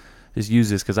 just use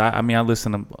this, because I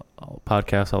listen to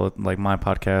podcasts, like my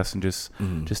podcast, and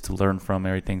just to learn from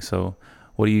everything. So,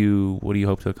 what do you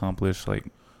hope to accomplish?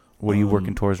 Like, what are you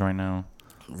working towards right now?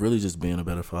 Really, just being a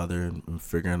better father and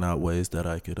figuring out ways that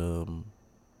I could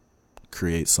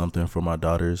create something for my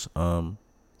daughters.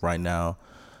 Right now,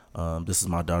 this is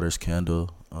my daughter's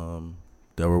candle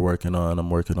that we're working on. I'm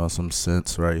working on some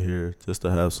scents right here, just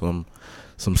to have some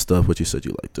stuff. What you said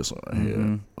you like this one right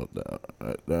here.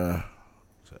 Right there.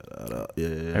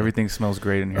 Yeah. Everything smells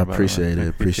great in here. I appreciate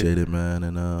it, man.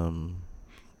 And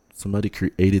somebody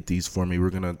created these for me. We're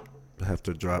gonna have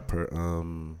to drop her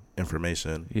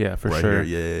information. Yeah, for right sure.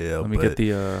 Here. Yeah. Let me get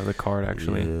the card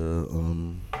actually. Yeah.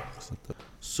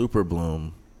 Super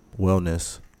Bloom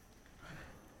Wellness.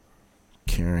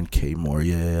 Karen K. Moore.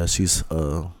 Yeah, she's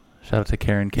shout out to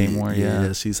Karen K. Moore.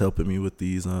 Yeah, she's helping me with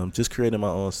these. Just creating my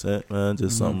own scent, man.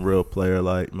 Just something real player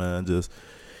like, man. Just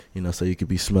so you could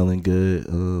be smelling good.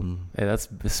 Hey, that's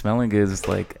smelling good is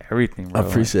like everything, bro. I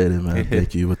appreciate it, man.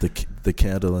 Thank you with the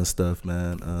candle and stuff,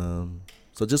 man.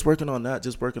 So just working on that,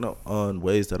 just working on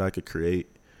ways that I could create,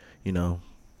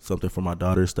 something for my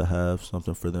daughters to have,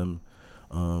 something for them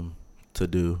to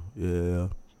do. Yeah.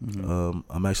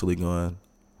 I'm actually going.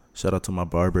 Shout out to my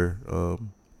barber,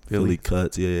 Philly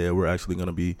Cuts. Yeah, we're actually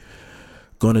gonna be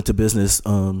going into business.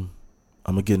 I'm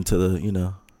gonna get into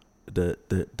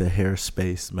the hair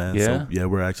space, man. Yeah. So yeah,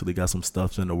 we're actually got some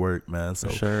stuff in the work, man. So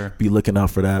for sure. Be looking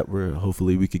out for that.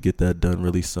 Hopefully we could get that done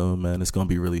really soon, man. It's gonna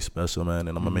be really special, man.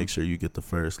 And I'm gonna make sure you get the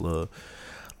first little.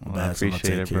 I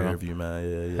appreciate it, bro. Care of you,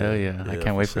 man. Yeah. Hell yeah. I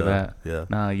can't wait for that. Yeah.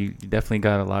 Nah, you definitely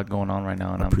got a lot going on right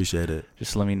now, and I appreciate it.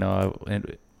 Just let me know.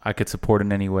 And I could support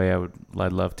in any way.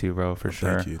 I'd love to, bro, for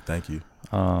sure. Thank you.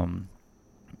 And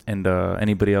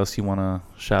anybody else you want to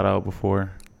shout out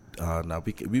before? Now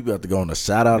we about to go on a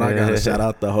shout out. I gotta shout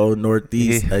out the whole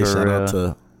Northeast. Hey, shout out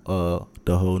to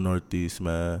the whole Northeast,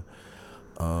 man.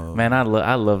 Man, I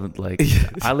love like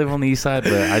I live on the east side,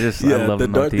 but I love the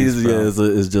Northeast.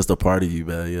 Is just a part of you,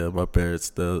 man. Yeah, my parents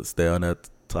still stay on that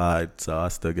side, so I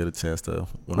still get a chance to.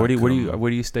 Where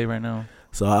do you stay right now?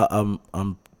 So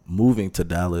I'm moving to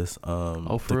Dallas. For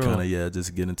to real? kind of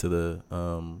just get into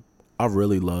the. I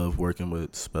really love working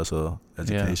with special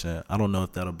education. Yeah. I don't know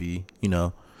if that'll be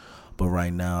but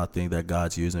right now I think that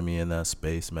God's using me in that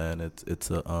space, man. It's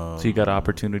a. So you got an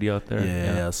opportunity out there.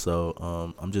 Yeah.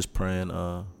 So I'm just praying.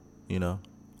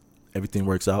 Everything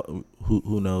works out.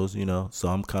 Who knows? So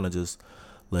I'm kind of just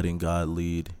letting God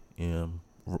lead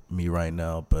me right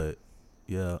now. But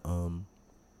yeah.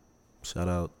 Shout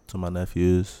out to my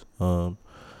nephews.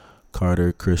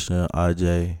 Carter, Christian,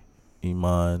 IJ,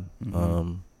 Iman.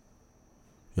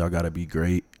 Y'all gotta be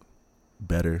great,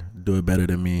 better, do it better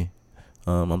than me.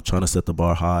 I'm trying to set the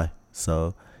bar high.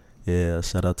 So yeah,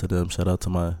 shout out to them. Shout out to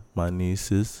my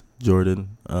nieces,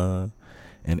 Jordan, and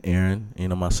Aaron.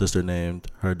 My sister named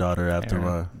her daughter after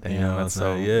Aaron. That's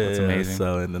amazing.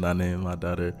 So and then I named my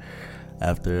daughter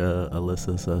after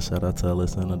Alyssa. So shout out to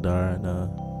Alyssa and Adar. And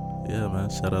yeah, man,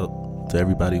 shout out to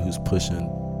everybody who's pushing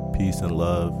peace and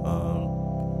love,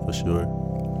 for sure.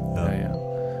 Yeah.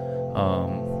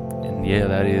 And yeah,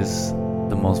 that is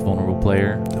the Most Vulnerable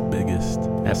Player. The biggest.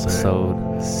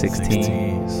 Episode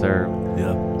 16. Sir.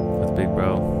 Yeah. That's big,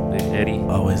 bro. Big Eddie.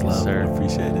 Always yes, love. Sir.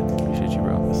 Appreciate it. Appreciate you,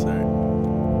 bro.